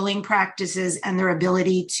their healing practices and their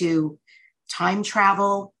ability to time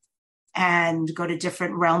travel and go to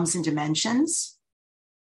different realms and dimensions?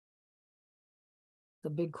 The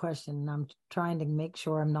big question, and I'm trying to make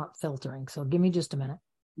sure I'm not filtering. So give me just a minute.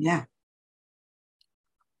 Yeah.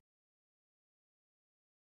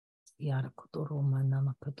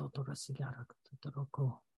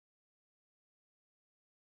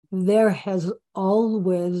 There has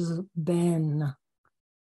always been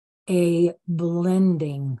a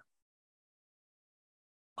blending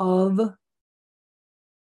of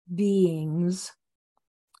beings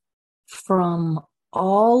from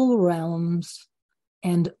all realms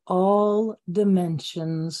and all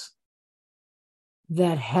dimensions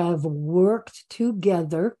that have worked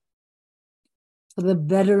together for the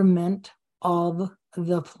betterment of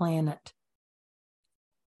the planet.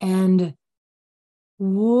 And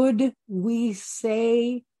would we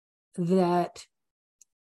say that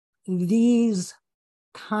these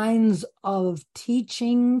kinds of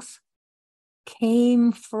teachings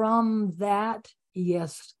came from that?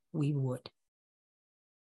 Yes, we would.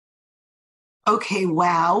 Okay,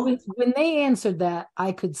 wow. When they answered that,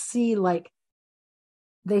 I could see, like,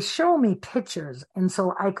 they show me pictures, and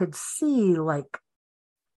so I could see like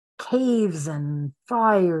caves and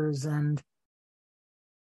fires and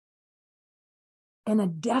a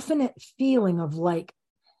definite feeling of like,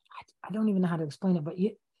 I don't even know how to explain it, but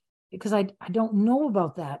because I don't know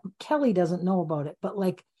about that. Kelly doesn't know about it, but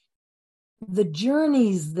like the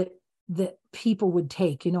journeys that people would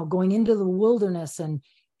take, going into the wilderness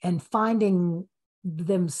and finding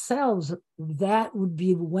themselves, that would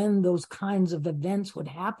be when those kinds of events would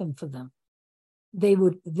happen for them. They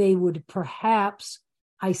would perhaps,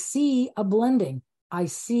 I see a blending. I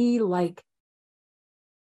see like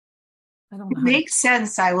I don't It know how to. makes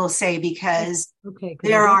sense, I will say, because Okay,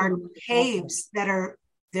 there are caves that are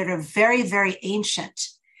very, very ancient,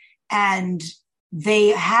 and they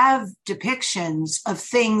have depictions of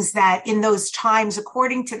things that in those times,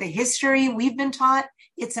 according to the history we've been taught,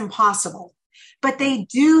 it's impossible. But they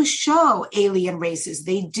do show alien races.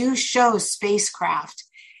 They do show spacecraft.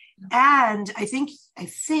 And I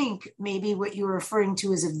think maybe what you're referring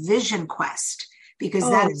to is a vision quest, because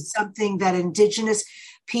that is something that indigenous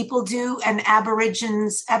people do, and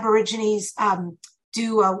Aborigines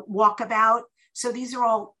do a walkabout. So these are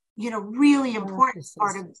all, really important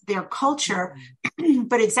part of their culture.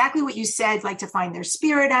 But exactly what you said, like to find their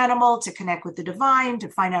spirit animal, to connect with the divine, to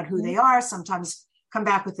find out who they are, sometimes come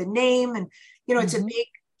back with a name. And, it's a big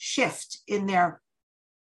shift in their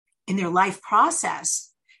life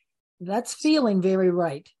process. That's feeling very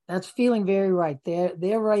right.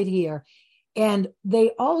 They're right here. And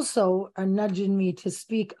they also are nudging me to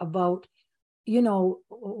speak about,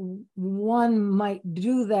 one might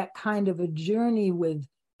do that kind of a journey with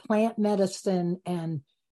plant medicine and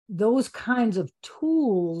those kinds of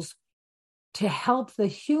tools to help the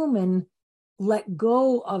human let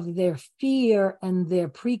go of their fear and their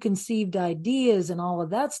preconceived ideas and all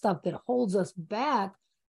of that stuff that holds us back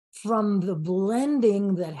from the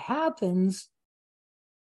blending that happens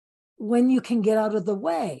when you can get out of the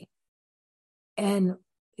way. And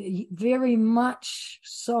very much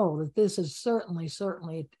so that this is certainly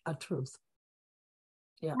a truth.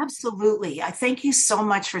 Yeah. Absolutely. I thank you so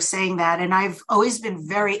much for saying that. And I've always been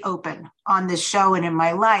very open on this show, and in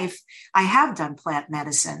my life, I have done plant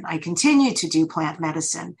medicine. I continue to do plant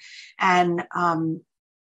medicine. And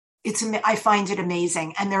I find it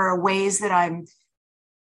amazing. And there are ways that I'm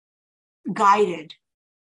guided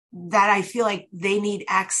that I feel like they need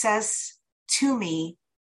access to me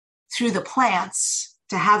through the plants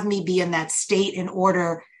to have me be in that state in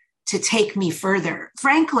order to take me further.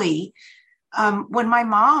 Frankly, when my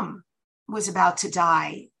mom was about to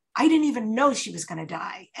die, I didn't even know she was going to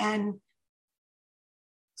die. And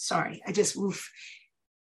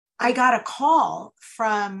I got a call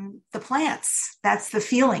from the plants. That's the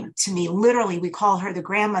feeling to me. Literally, we call her the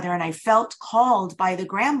grandmother. And I felt called by the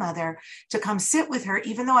grandmother to come sit with her,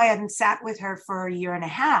 even though I hadn't sat with her for a year and a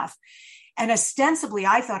half. And ostensibly,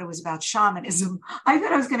 I thought it was about shamanism. I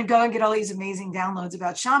thought I was going to go and get all these amazing downloads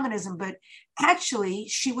about shamanism. But actually,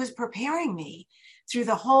 she was preparing me through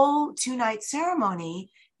the whole 2-night ceremony.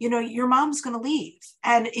 Your mom's going to leave.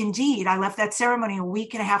 And indeed, I left that ceremony a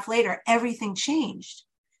week and a half later. Everything changed.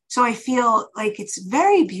 So I feel like it's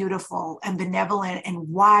very beautiful and benevolent and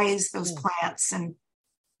wise, those plants. And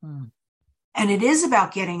it is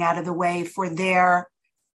about getting out of the way for their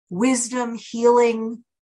wisdom, healing,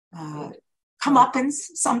 comeuppance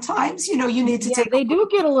sometimes. You need to take. They do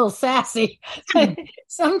get a little sassy.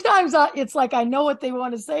 Sometimes it's like I know what they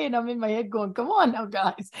want to say, and I'm in my head going, "Come on now,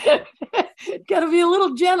 guys, got to be a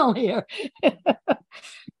little gentle here."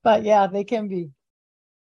 But yeah, they can be.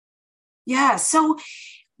 Yeah. So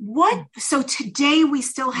today we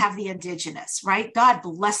still have the indigenous, right? God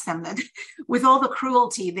bless them that with all the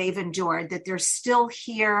cruelty they've endured, that they're still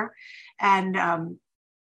here. And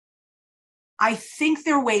I think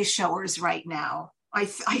they're way showers right now. I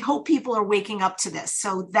hope people are waking up to this.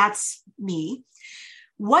 So that's me.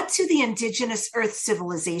 What do the indigenous Earth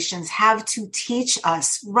civilizations have to teach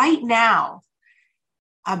us right now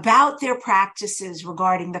about their practices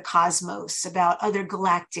regarding the cosmos, about other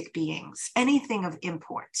galactic beings, anything of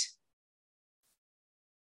import?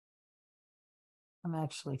 I'm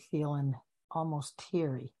actually feeling almost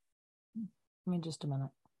teary. Give me just a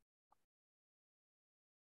minute.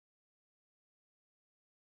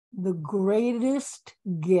 The greatest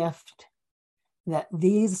gift that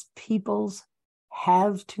these peoples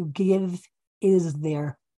have to give is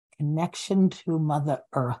their connection to Mother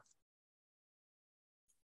Earth.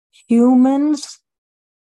 Humans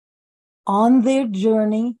on their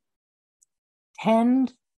journey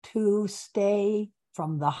tend to stay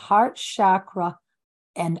from the heart chakra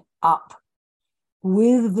and up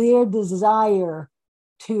with their desire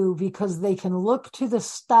to, because they can look to the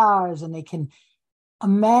stars and they can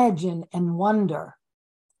imagine and wonder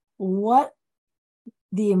what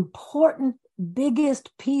the important biggest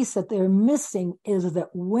piece that they're missing is that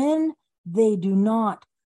when they do not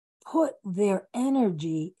put their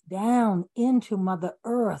energy down into Mother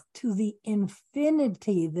Earth, to the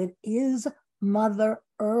infinity that is Mother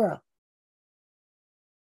Earth,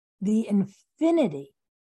 the infinity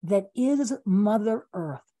that is Mother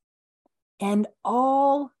Earth, and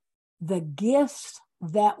all the gifts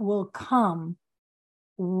that will come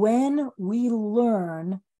when we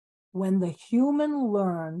learn, when the human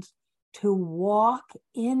learns to walk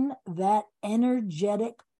in that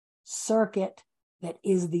energetic circuit that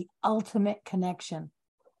is the ultimate connection.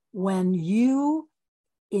 When you,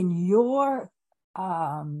 in your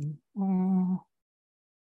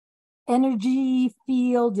energy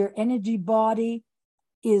field, your energy body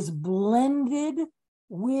is blended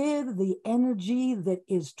with the energy that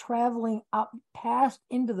is traveling up past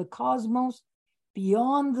into the cosmos,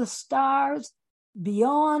 beyond the stars,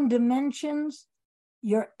 beyond dimensions,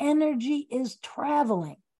 your energy is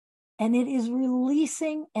traveling and it is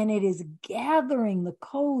releasing and it is gathering the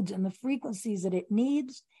codes and the frequencies that it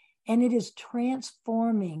needs, and it is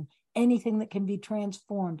transforming anything that can be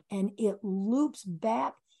transformed, and it loops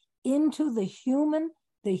back into the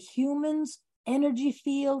human's energy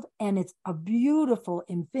field, and it's a beautiful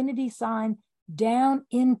infinity sign down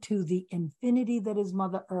into the infinity that is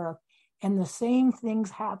Mother Earth. And the same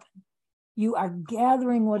things happen. You are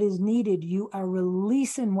gathering what is needed. You are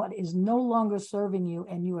releasing what is no longer serving you,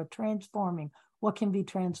 and you are transforming what can be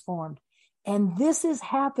transformed. And this is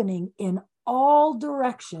happening in all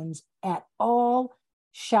directions at all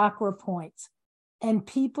chakra points. And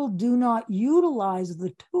people do not utilize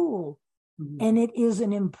the tool. And it is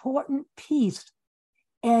an important piece.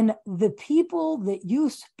 And the people that you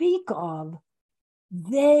speak of,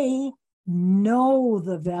 they know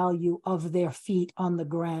the value of their feet on the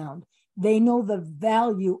ground. They know the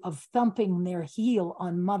value of thumping their heel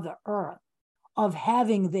on Mother Earth, of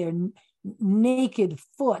having their naked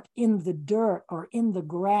foot in the dirt or in the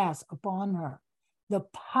grass upon her. The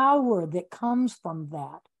power that comes from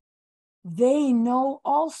that. They know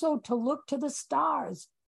also to look to the stars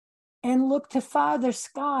and look to farther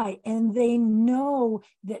sky, and they know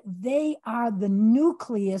that they are the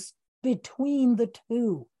nucleus between the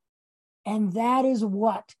two. And that is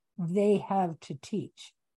what they have to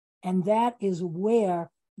teach. And that is where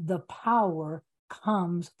the power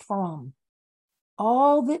comes from.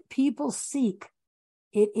 All that people seek,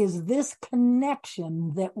 it is this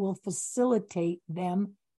connection that will facilitate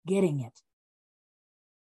them getting it.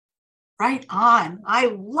 Right on.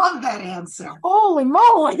 I love that answer. Holy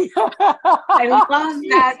moly. I love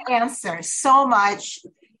that answer so much.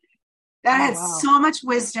 That had so much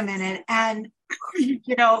wisdom in it. And,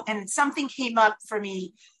 and something came up for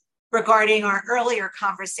me regarding our earlier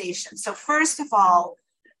conversation. So first of all,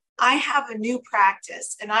 I have a new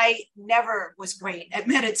practice, and I never was great at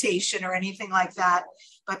meditation or anything like that.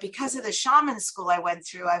 But because of the shaman school I went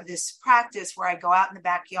through, I have this practice where I go out in the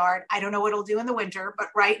backyard. I don't know what it'll do in the winter, but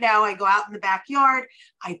right now I go out in the backyard.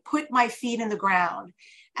 I put my feet in the ground.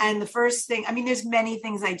 And the first thing, there's many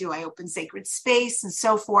things I do. I open sacred space and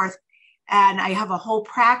so forth. And I have a whole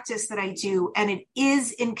practice that I do, and it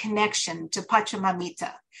is in connection to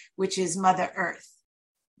Pachamamita, which is Mother Earth,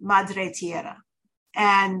 Madre Tierra.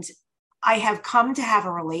 And I have come to have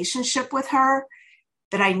a relationship with her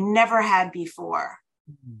that I never had before.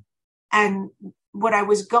 Mm-hmm. And what I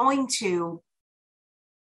was going to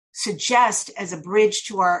suggest as a bridge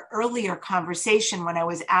to our earlier conversation when I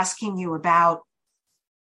was asking you about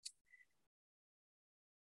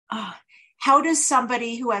how does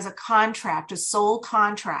somebody who has a contract, a soul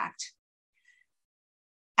contract,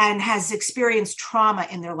 and has experienced trauma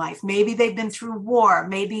in their life, maybe they've been through war,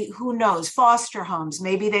 maybe, who knows, foster homes,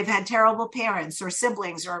 maybe they've had terrible parents or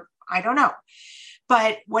siblings, or I don't know.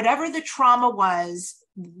 But whatever the trauma was,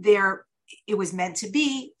 it was meant to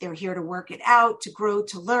be. They're here to work it out, to grow,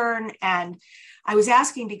 to learn. And I was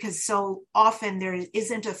asking because so often there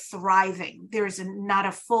isn't a thriving, not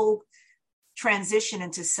a full transition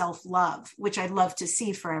into self-love, which I'd love to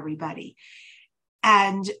see for everybody.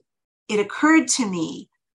 And it occurred to me,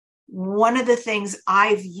 one of the things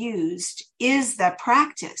I've used is that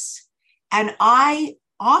practice. And I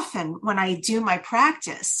often, when I do my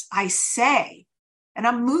practice, I say, and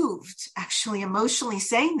I'm moved actually emotionally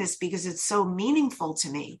saying this because it's so meaningful to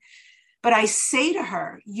me, but I say to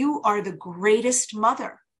her, you are the greatest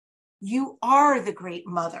mother. You are the great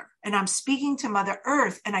mother. And I'm speaking to Mother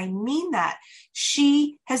Earth, and I mean that.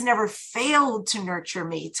 She has never failed to nurture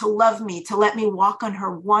me, to love me, to let me walk on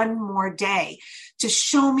her one more day, to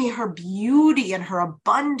show me her beauty and her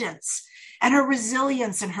abundance and her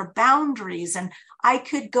resilience and her boundaries. And I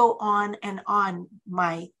could go on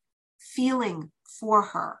my feeling for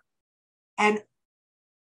her. And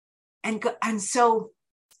so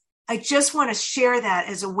I just want to share that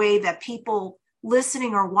as a way that people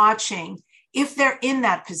listening or watching, if they're in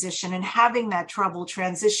that position and having that trouble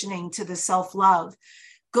transitioning to the self-love,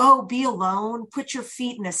 go be alone, put your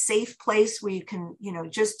feet in a safe place where you can,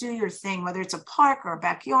 just do your thing, whether it's a park or a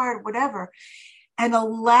backyard, whatever, and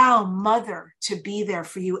allow mother to be there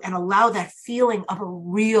for you, and allow that feeling of a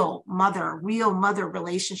real mother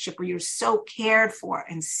relationship where you're so cared for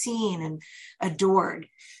and seen and adored.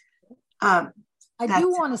 I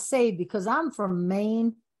do want to say, because I'm from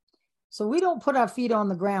Maine, so we don't put our feet on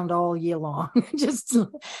the ground all year long.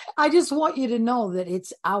 I just want you to know that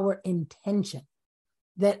it's our intention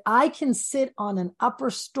that I can sit on an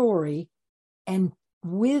upper story and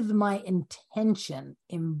with my intention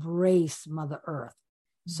embrace Mother Earth.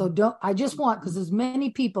 So I just want, because there's many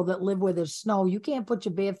people that live where there's snow. You can't put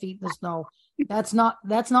your bare feet in the snow. That's not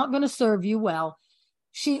going to serve you well.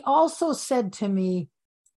 She also said to me,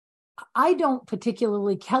 Kelly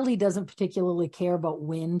doesn't particularly care about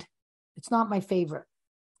wind. It's not my favorite.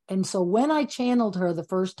 And so when I channeled her the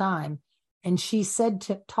first time, and she said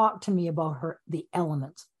to talk to me about the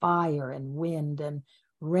elements, fire and wind and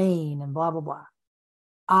rain and blah, blah, blah.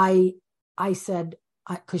 I said,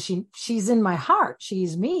 because she's in my heart.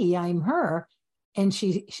 She's me, I'm her. And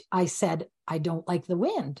I said, I don't like the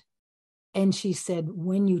wind. And she said,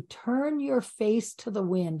 when you turn your face to the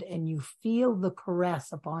wind and you feel the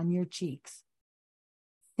caress upon your cheeks,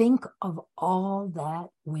 think of all that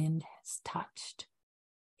wind has touched.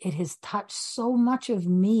 It has touched so much of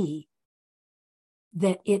me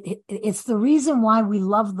that it's the reason why we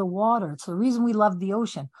love the water. It's the reason we love the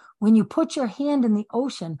ocean. When you put your hand in the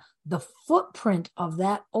ocean, the footprint of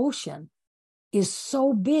that ocean is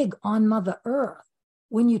so big on Mother Earth.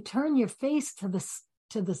 When you turn your face to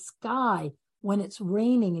the sky when it's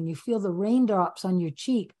raining and you feel the raindrops on your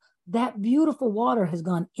cheek, that beautiful water has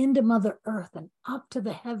gone into Mother Earth and up to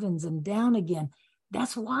the heavens and down again.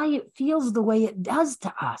 That's why it feels the way it does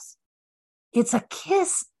to us. It's a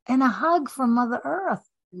kiss and a hug from Mother Earth.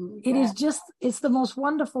 It is it's the most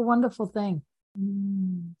wonderful, wonderful thing.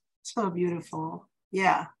 So beautiful.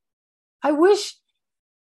 Yeah. I wish,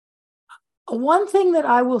 one thing that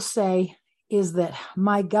I will say is that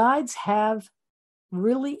my guides have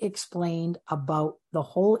really explained about the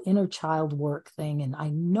whole inner child work thing. And I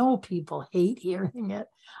know people hate hearing it,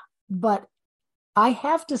 but I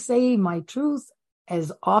have to say my truth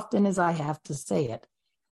as often as I have to say it.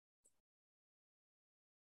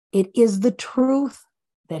 It is the truth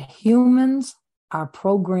that humans are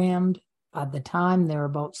programmed by the time they're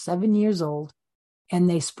about 7 years old, and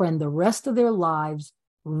they spend the rest of their lives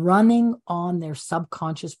running on their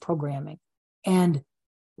subconscious programming. And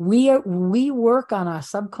we work on our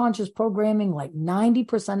subconscious programming like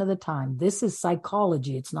 90% of the time. This is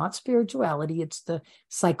psychology. It's not spirituality. It's the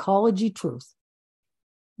psychology truth.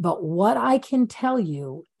 But what I can tell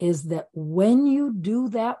you is that when you do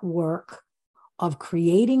that work of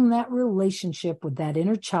creating that relationship with that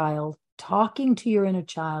inner child, talking to your inner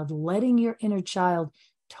child, letting your inner child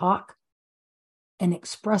talk and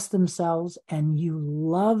express themselves, and you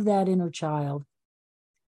love that inner child,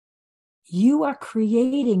 you are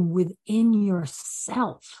creating within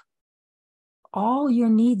yourself all your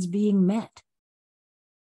needs being met.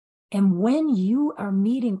 And when you are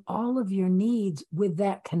meeting all of your needs with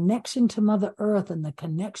that connection to Mother Earth and the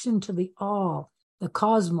connection to the all, the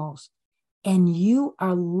cosmos, and you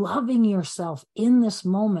are loving yourself in this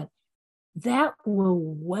moment, that will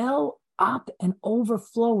well up and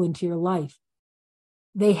overflow into your life.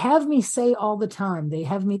 They have me say all the time, they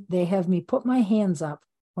have me put my hands up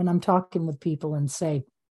when I'm talking with people and say,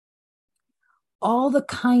 all the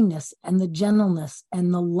kindness and the gentleness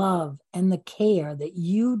and the love and the care that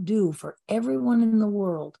you do for everyone in the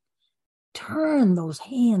world, turn those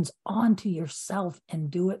hands onto yourself and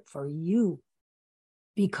do it for you,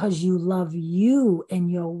 because you love you and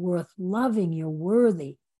you're worth loving, you're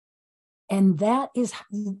worthy. And that is,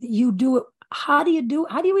 you do it. How do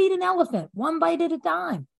you eat an elephant? One bite at a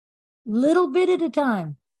time, little bit at a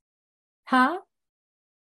time. Huh?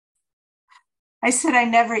 I said I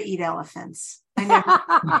never eat elephants. I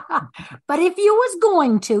never. But if you was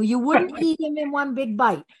going to, you wouldn't eat him in one big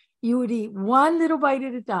bite. You would eat one little bite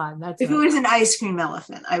at a time. That's if right. It was an ice cream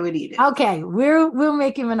elephant, I would eat it. Okay, we'll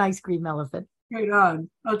make him an ice cream elephant. Right on.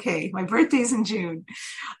 Okay, my birthday's in June.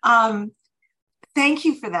 Thank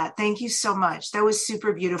you for that. Thank you so much. That was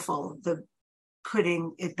super beautiful, the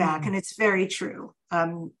putting it back. And it's very true.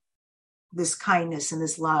 This kindness and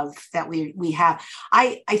this love that we have.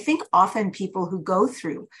 I think often people who go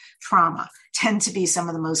through trauma tend to be some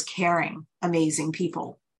of the most caring, amazing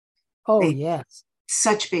people. Oh, yes.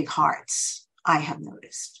 Such big hearts, I have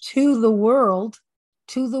noticed. To the world.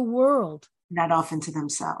 Not often to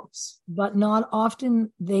themselves. But not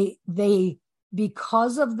often they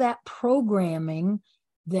because of that programming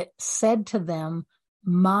that said to them,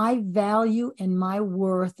 my value and my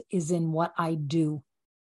worth is in what I do.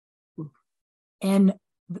 And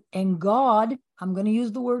and God, I'm going to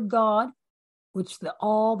use the word God, which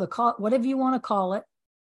whatever you want to call it,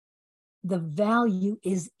 the value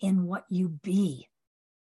is in what you be.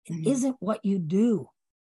 It isn't what you do.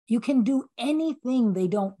 You can do anything. They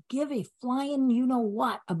don't give a flying you know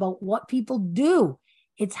what about what people do.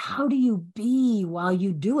 It's how do you be while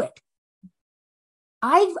you do it.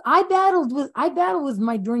 I battled with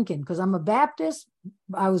my drinking because I'm a Baptist.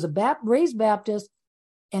 I was raised Baptist,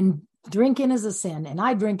 and drinking is a sin, and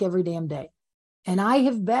I drink every damn day. And I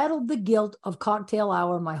have battled the guilt of cocktail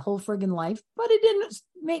hour my whole friggin' life, but it didn't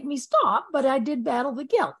make me stop, but I did battle the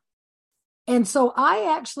guilt. And so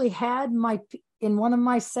I actually had in one of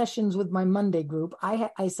my sessions with my Monday group,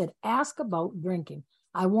 I said, ask about drinking.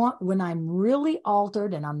 I want, when I'm really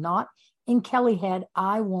altered and I'm not in Kelly head,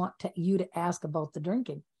 I want you to ask about the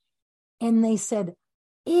drinking. And they said,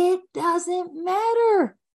 it doesn't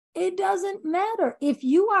matter. It doesn't matter. If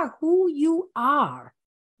you are who you are,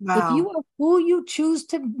 if you are who you choose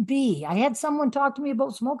to be. I had someone talk to me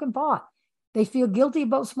about smoking pot. They feel guilty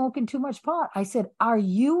about smoking too much pot. I said, are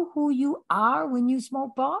you who you are when you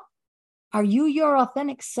smoke pot? Are you your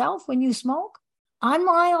authentic self when you smoke? I'm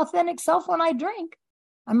my authentic self when I drink.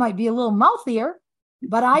 I might be a little mouthier,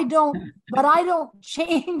 but I don't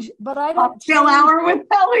change. But I don't Cocktail hour with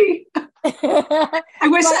Kelly. I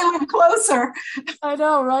wish I lived closer. I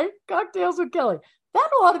know, right? Cocktails with Kelly. That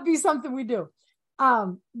ought to be something we do.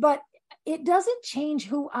 But it doesn't change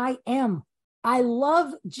who I am. I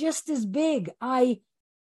love just as big. I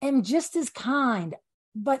am just as kind.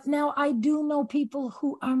 But now I do know people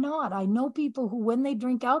who are not. I know people who, when they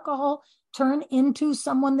drink alcohol, turn into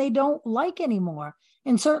someone they don't like anymore.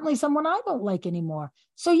 And certainly someone I don't like anymore.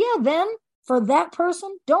 So yeah, then for that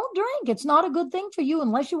person, don't drink. It's not a good thing for you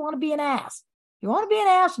unless you want to be an ass. You want to be an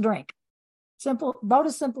ass, drink. Simple, about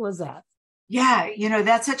as simple as that. Yeah,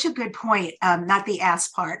 that's such a good point. Not the ass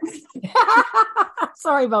part.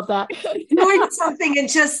 Sorry about that. Doing something and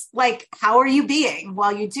just like, how are you being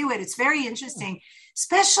while you do it? It's very interesting,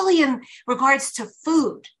 especially in regards to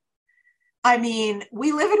food. I mean,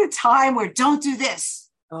 we live in a time where don't do this.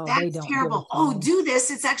 Oh, that's terrible. Oh, do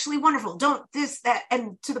this. It's actually wonderful. Don't this, that.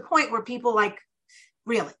 And to the point where people like,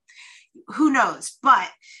 really, who knows? But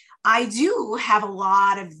I do have a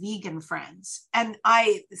lot of vegan friends, and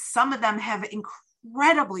some of them have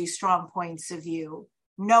incredibly strong points of view.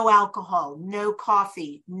 No alcohol, no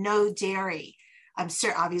coffee, no dairy. I'm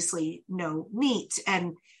sure, obviously, no meat.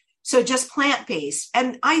 And so just plant-based.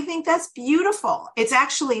 And I think that's beautiful. It's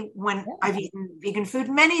actually, when I've eaten vegan food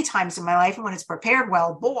many times in my life, and when it's prepared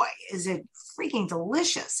well, boy, is it freaking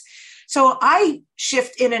delicious. So I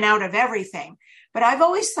shift in and out of everything. But I've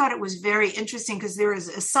always thought it was very interesting because there is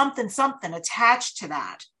a something attached to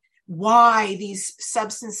that. Why these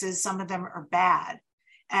substances, some of them are bad.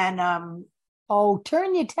 And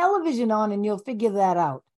turn your television on and you'll figure that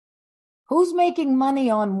out. Who's making money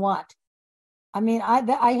on what? I mean,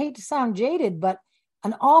 I hate to sound jaded, but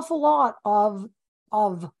an awful lot of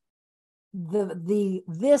the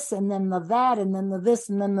this and then the that and then the this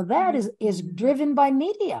and then the that is driven by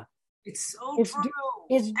media. It's so true.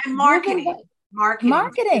 It's and marketing.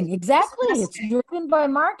 Marketing, exactly. It's driven by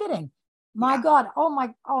marketing. My God. Oh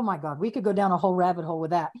my God. We could go down a whole rabbit hole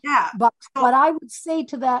with that. Yeah. But I would say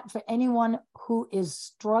to that, for anyone who is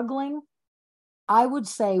struggling, I would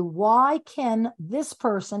say, why can this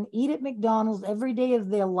person eat at McDonald's every day of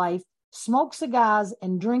their life, smoke cigars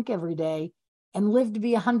and drink every day, and live to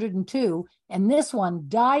be 102? And this one,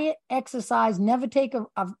 diet, exercise, never take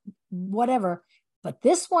a whatever. But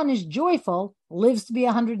this one is joyful, lives to be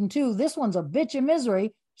 102. This one's a bitch of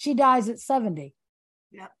misery. She dies at 70.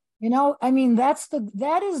 Yeah. I mean,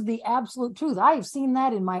 that is the absolute truth. I have seen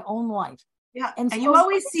that in my own life. Yeah. And you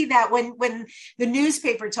always see that when the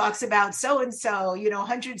newspaper talks about so-and-so,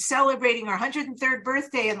 100 celebrating her 103rd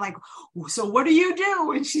birthday, and like, so what do you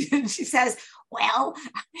do? And she says, well,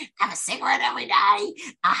 have a cigarette every day. I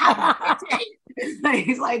have a birthday.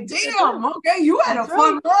 He's like, damn, okay, you had a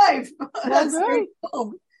fun life. That's right.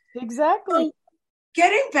 Cool. Exactly. So,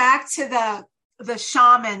 getting back to the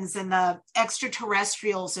shamans and the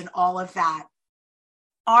extraterrestrials and all of that,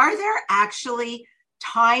 are there actually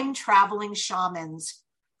time-traveling shamans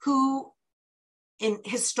who,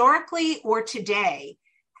 historically or today,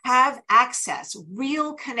 have access,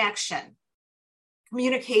 real connection,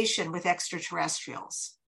 communication with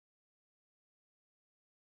extraterrestrials?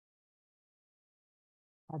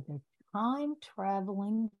 Are there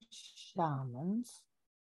time-traveling shamans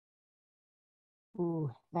who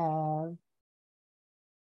have...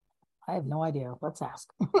 I have no idea. Let's ask.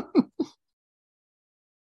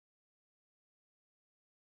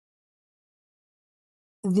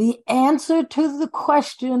 The answer to the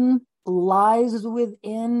question lies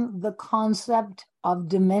within the concept of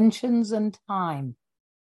dimensions and time.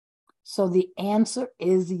 So the answer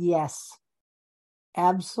is yes.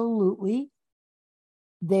 Absolutely.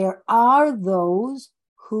 There are those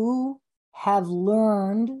who have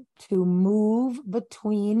learned to move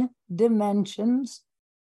between dimensions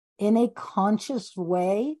in a conscious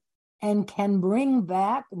way and can bring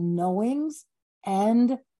back knowings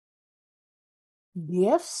and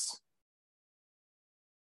gifts.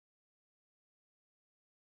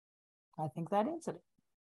 I think that answered it.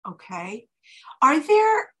 Okay. Are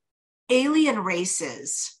there alien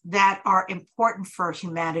races that are important for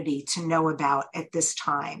humanity to know about at this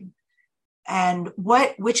time? And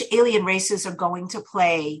which alien races are going to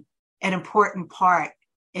play an important part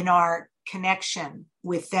in our connection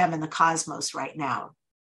with them and the cosmos right now?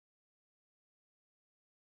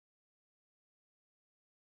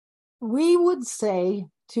 We would say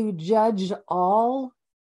to judge all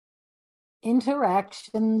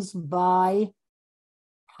interactions by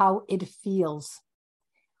how it feels.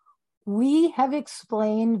 We have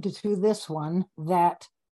explained to this one that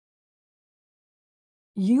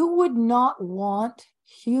you would not want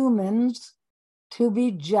humans to be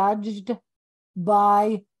judged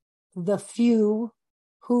by the few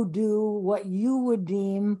who do what you would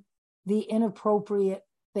deem the inappropriate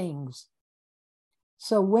things.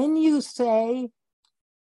 So when you say,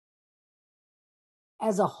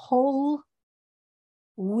 as a whole,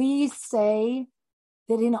 we say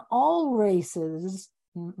that in all races,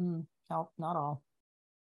 no, not all,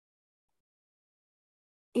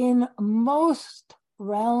 in most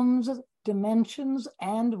realms, dimensions,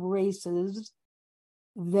 and races,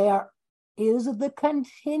 there is the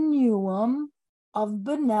continuum of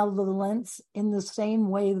benevolence in the same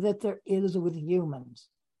way that there is with humans.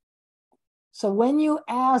 So when you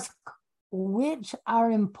ask which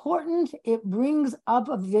are important, it brings up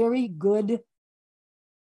a very good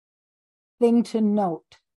thing to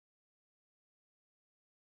note.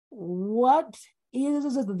 What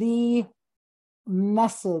is the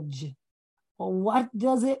message? What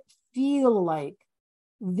does it feel like?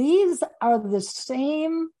 These are the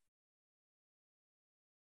same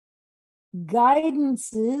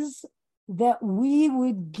guidances that we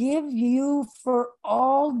would give you for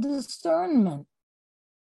all discernment.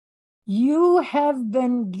 You have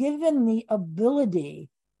been given the ability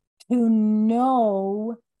to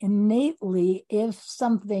know innately if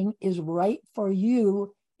something is right for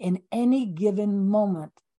you in any given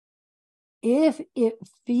moment. If it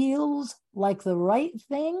feels like the right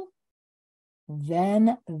thing,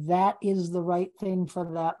 then that is the right thing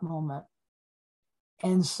for that moment.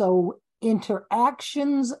 And so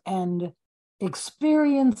interactions and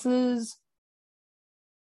experiences,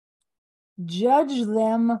 judge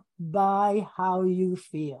them by how you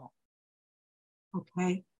feel.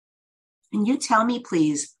 Okay. And you tell me,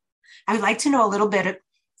 please, I would like to know a little bit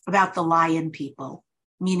about the lion people,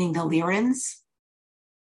 meaning the Lyrans.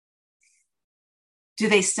 Do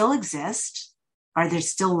they still exist? Are there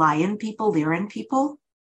still lion people, Lyran people?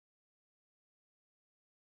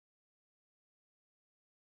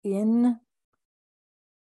 In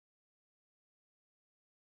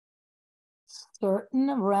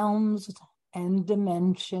certain realms and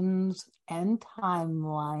dimensions and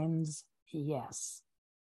timelines, yes.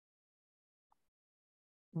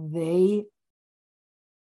 They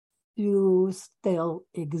do still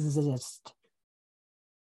exist.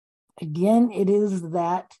 Again, it is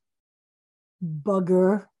that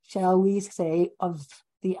bugger, shall we say, of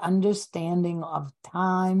the understanding of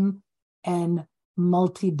time and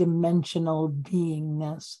multidimensional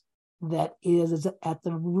beingness that is at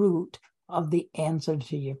the root of the answer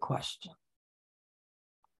to your question.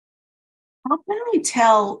 How can we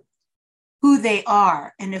tell who they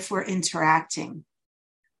are and if we're interacting?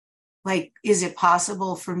 Like, is it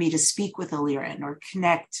possible for me to speak with a Lyran or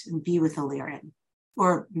connect and be with a Lyran,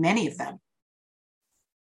 or many of them?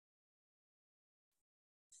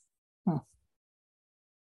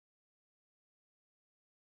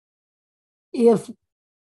 If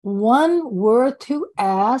one were to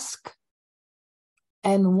ask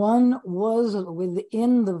and one was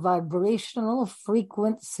within the vibrational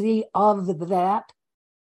frequency of that,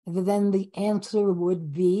 then the answer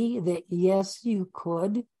would be that yes, you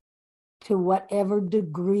could, to whatever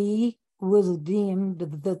degree was deemed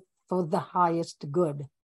for the highest good.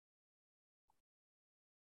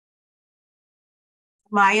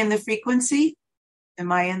 Am I in the frequency?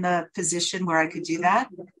 Am I in the position where I could do that?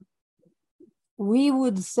 We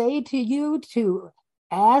would say to you to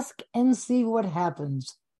ask and see what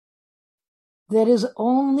happens. That is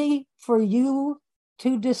only for you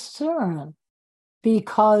to discern.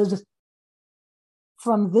 because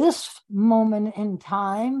from this moment in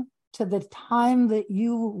time to the time that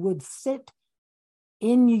you would sit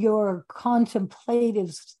in your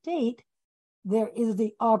contemplative state, there is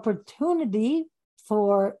the opportunity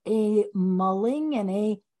for a mulling and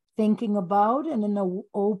a thinking about and an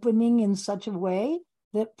opening in such a way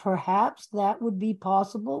that perhaps that would be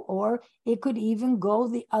possible, or it could even go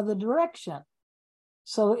the other direction.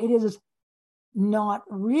 So it is not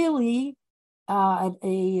really a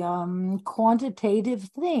quantitative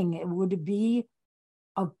thing. It would be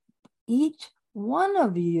each one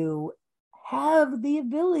of you have the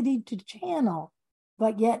ability to channel,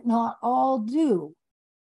 but yet not all do.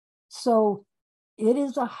 So it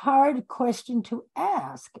is a hard question to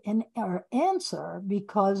ask or answer,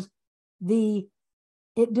 because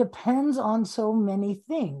it depends on so many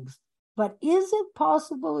things. But is it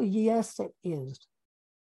possible? Yes, it is.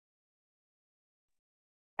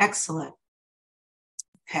 Excellent.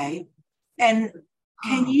 Okay. And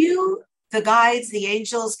can you, the guides, the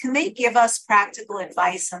angels, can they give us practical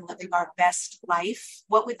advice on living our best life?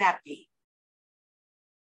 What would that be?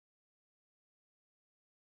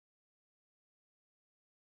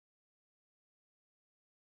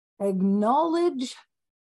 Acknowledge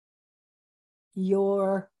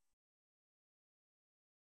your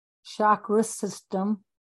chakra system,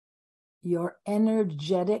 your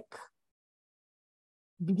energetic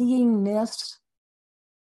beingness.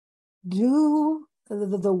 Do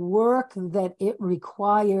the work that it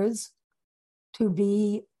requires to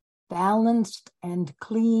be balanced and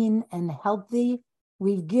clean and healthy.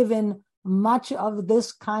 We've given much of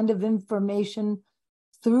this kind of information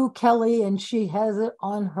through Kelly, and she has it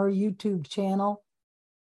on her YouTube channel.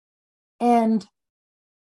 And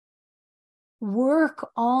work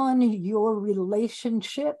on your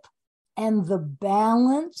relationship and the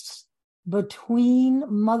balance between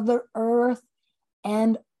Mother Earth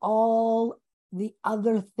and all the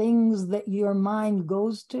other things that your mind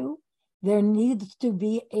goes to. There needs to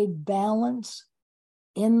be a balance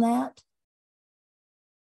in that.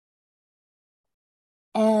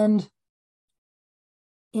 And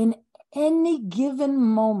in any given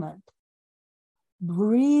moment,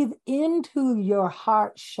 breathe into your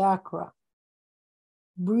heart chakra.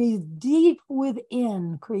 Breathe deep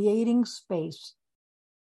within, creating space.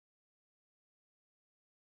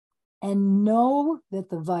 And know that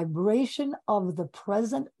the vibration of the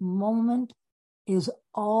present moment is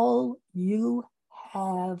all you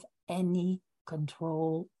have any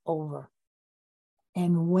control over.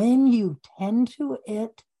 And when you tend to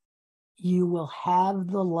it, you will have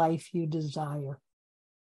the life you desire.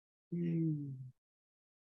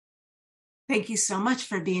 Thank you so much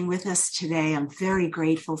for being with us today. I'm very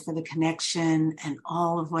grateful for the connection and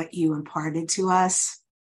all of what you imparted to us.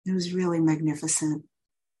 It was really magnificent.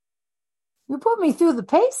 You put me through the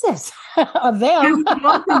paces of them.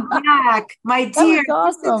 Welcome back, my dear.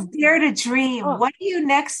 Awesome. This is Dare to Dream. Oh. What do you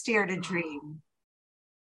next dare to dream?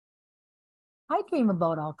 I dream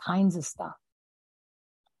about all kinds of stuff.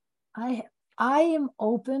 I am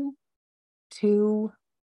open to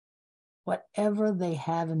whatever they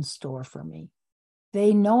have in store for me.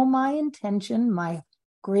 They know my intention. My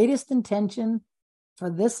greatest intention for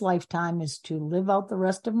this lifetime is to live out the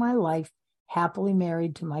rest of my life happily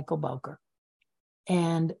married to Michael Bowker.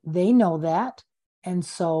 And they know that. And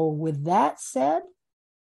so with that said,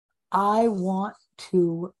 I want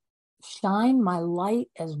to shine my light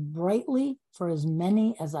as brightly for as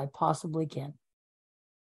many as I possibly can.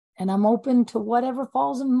 And I'm open to whatever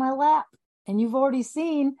falls in my lap. And you've already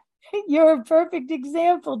seen, you're a perfect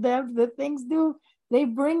example, Deb, that things do, they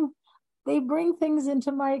bring things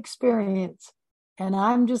into my experience. And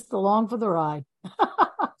I'm just along for the ride.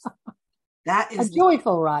 That is a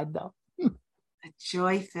joyful ride, though. A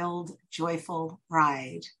joy-filled, joyful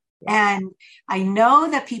ride. Yeah. And I know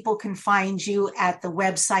that people can find you at the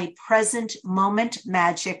website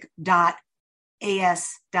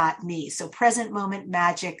presentmomentmagic.as.me. So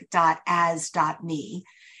presentmomentmagic.as.me.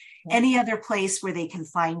 Yeah. Any other place where they can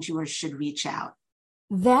find you or should reach out?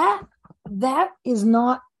 That is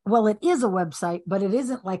not, well, it is a website, but it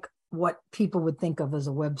isn't like what people would think of as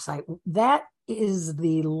a website. That is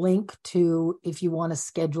the link to if you want to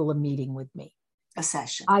schedule a meeting with me. A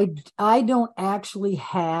session. I don't actually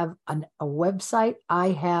have a website. I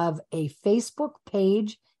have a Facebook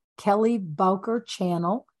page, Kelly Bowker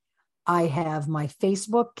Channel. I have my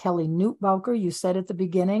Facebook, Kelly Newt Bowker. You said at the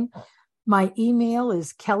beginning. My email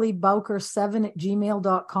is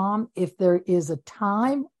kellybowker7@gmail.com. If there is a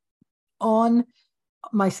time on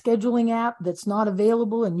my scheduling app that's not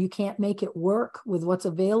available and you can't make it work with what's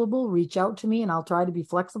available, reach out to me and I'll try to be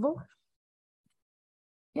flexible.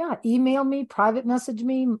 Yeah, email me, private message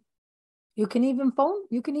me. You can even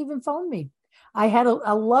phone me. I had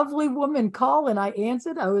a lovely woman call and I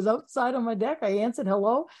answered. I was outside on my deck. I answered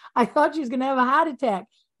hello. I thought she was going to have a heart attack.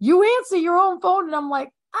 You answer your own phone. And I'm like,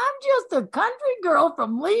 I'm just a country girl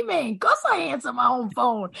from Lee, Maine. Of course I answer my own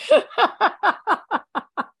phone.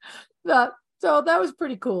 So that was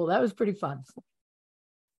pretty cool. That was pretty fun.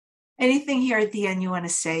 Anything here at the end you want to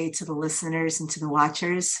say to the listeners and to the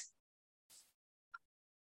watchers?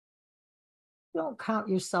 Don't count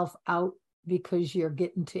yourself out because you're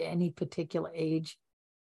getting to any particular age.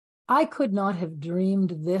 I could not have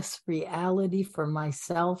dreamed this reality for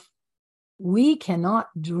myself. We cannot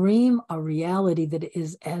dream a reality that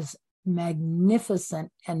is as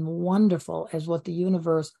magnificent and wonderful as what the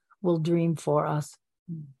universe will dream for us.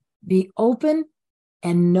 Be open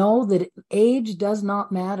and know that age does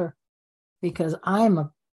not matter, because I'm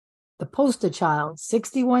the poster child,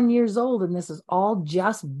 61 years old, and this is all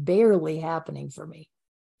just barely happening for me.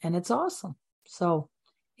 And it's awesome. So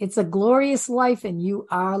it's a glorious life, and you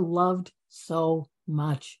are loved so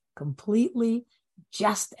much, completely,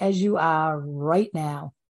 just as you are right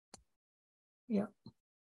now. Yeah.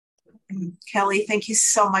 Kelly, thank you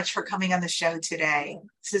so much for coming on the show today.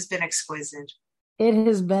 This has been exquisite. It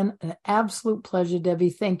has been an absolute pleasure, Debbie.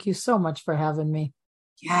 Thank you so much for having me.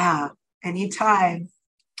 Yeah, anytime.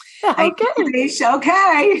 Okay.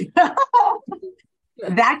 Okay.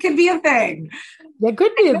 That could be a thing. That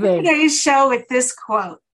could be a thing. Today's show with this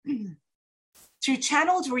quote. Through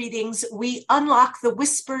channeled readings, we unlock the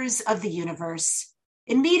whispers of the universe.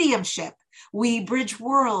 In mediumship, we bridge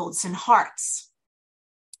worlds and hearts.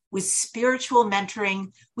 With spiritual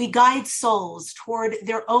mentoring, we guide souls toward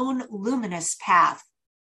their own luminous path.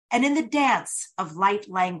 And in the dance of light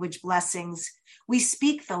language blessings, we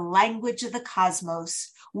speak the language of the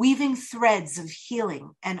cosmos, weaving threads of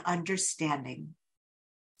healing and understanding.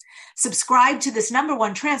 Subscribe to this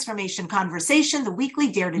 #1 transformation conversation, the weekly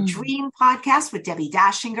Dare to Dream podcast with Debbie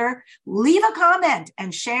Dashinger. Leave a comment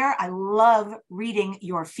and share. I love reading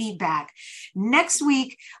your feedback. Next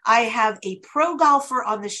week, I have a pro golfer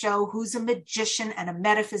on the show who's a magician and a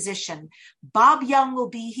metaphysician. Bob Young will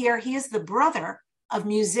be here. He is the brother of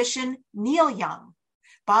musician Neil Young.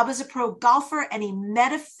 Bob is a pro golfer and he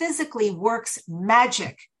metaphysically works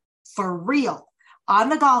magic for real on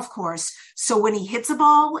the golf course. So when he hits a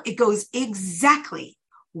ball, it goes exactly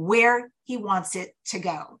where he wants it to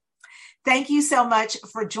go. Thank you so much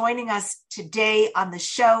for joining us today on the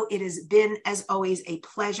show. It has been, as always, a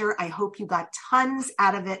pleasure. I hope you got tons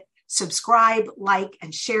out of it. Subscribe, like,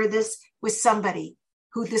 and share this with somebody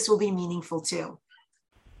who this will be meaningful to.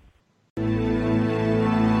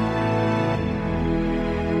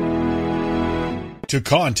 To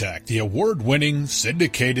contact the award-winning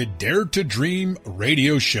syndicated Dare to Dream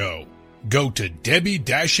radio show, go to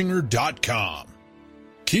DebbieDashinger.com.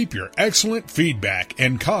 Keep your excellent feedback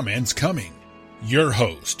and comments coming. Your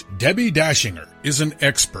host, Debbie Dashinger, is an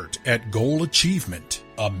expert at goal achievement,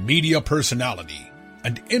 a media personality,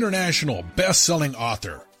 an international best-selling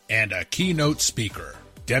author, and a keynote speaker.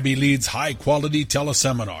 Debbie leads high-quality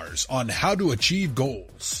teleseminars on how to achieve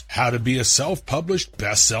goals, how to be a self-published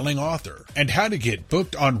best-selling author, and how to get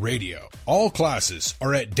booked on radio. All classes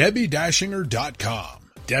are at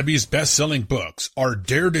DebbieDashinger.com. Debbie's best-selling books are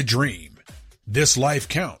Dare to Dream, This Life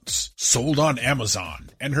Counts, sold on Amazon,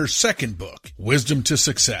 and her second book, Wisdom to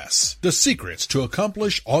Success, The Secrets to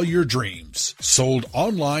Accomplish All Your Dreams, sold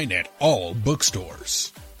online at all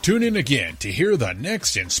bookstores. Tune in again to hear the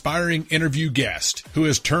next inspiring interview guest who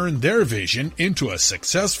has turned their vision into a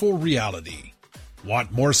successful reality.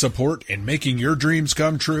 Want more support in making your dreams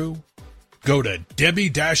come true? Go to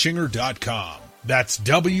DebbieDashinger.com. That's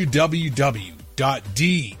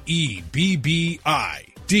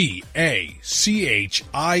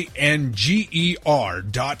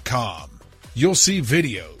www.DebbieDashinger.com. You'll see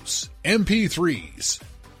videos, MP3s,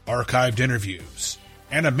 archived interviews,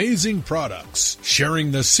 and amazing products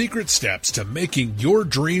sharing the secret steps to making your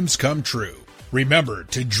dreams come true. Remember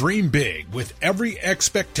to dream big with every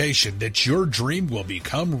expectation that your dream will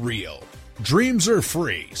become real. Dreams are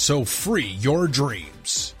free, so free your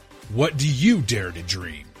dreams. What do you dare to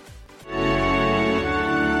dream?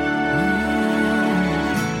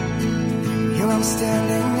 Here I'm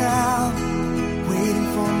standing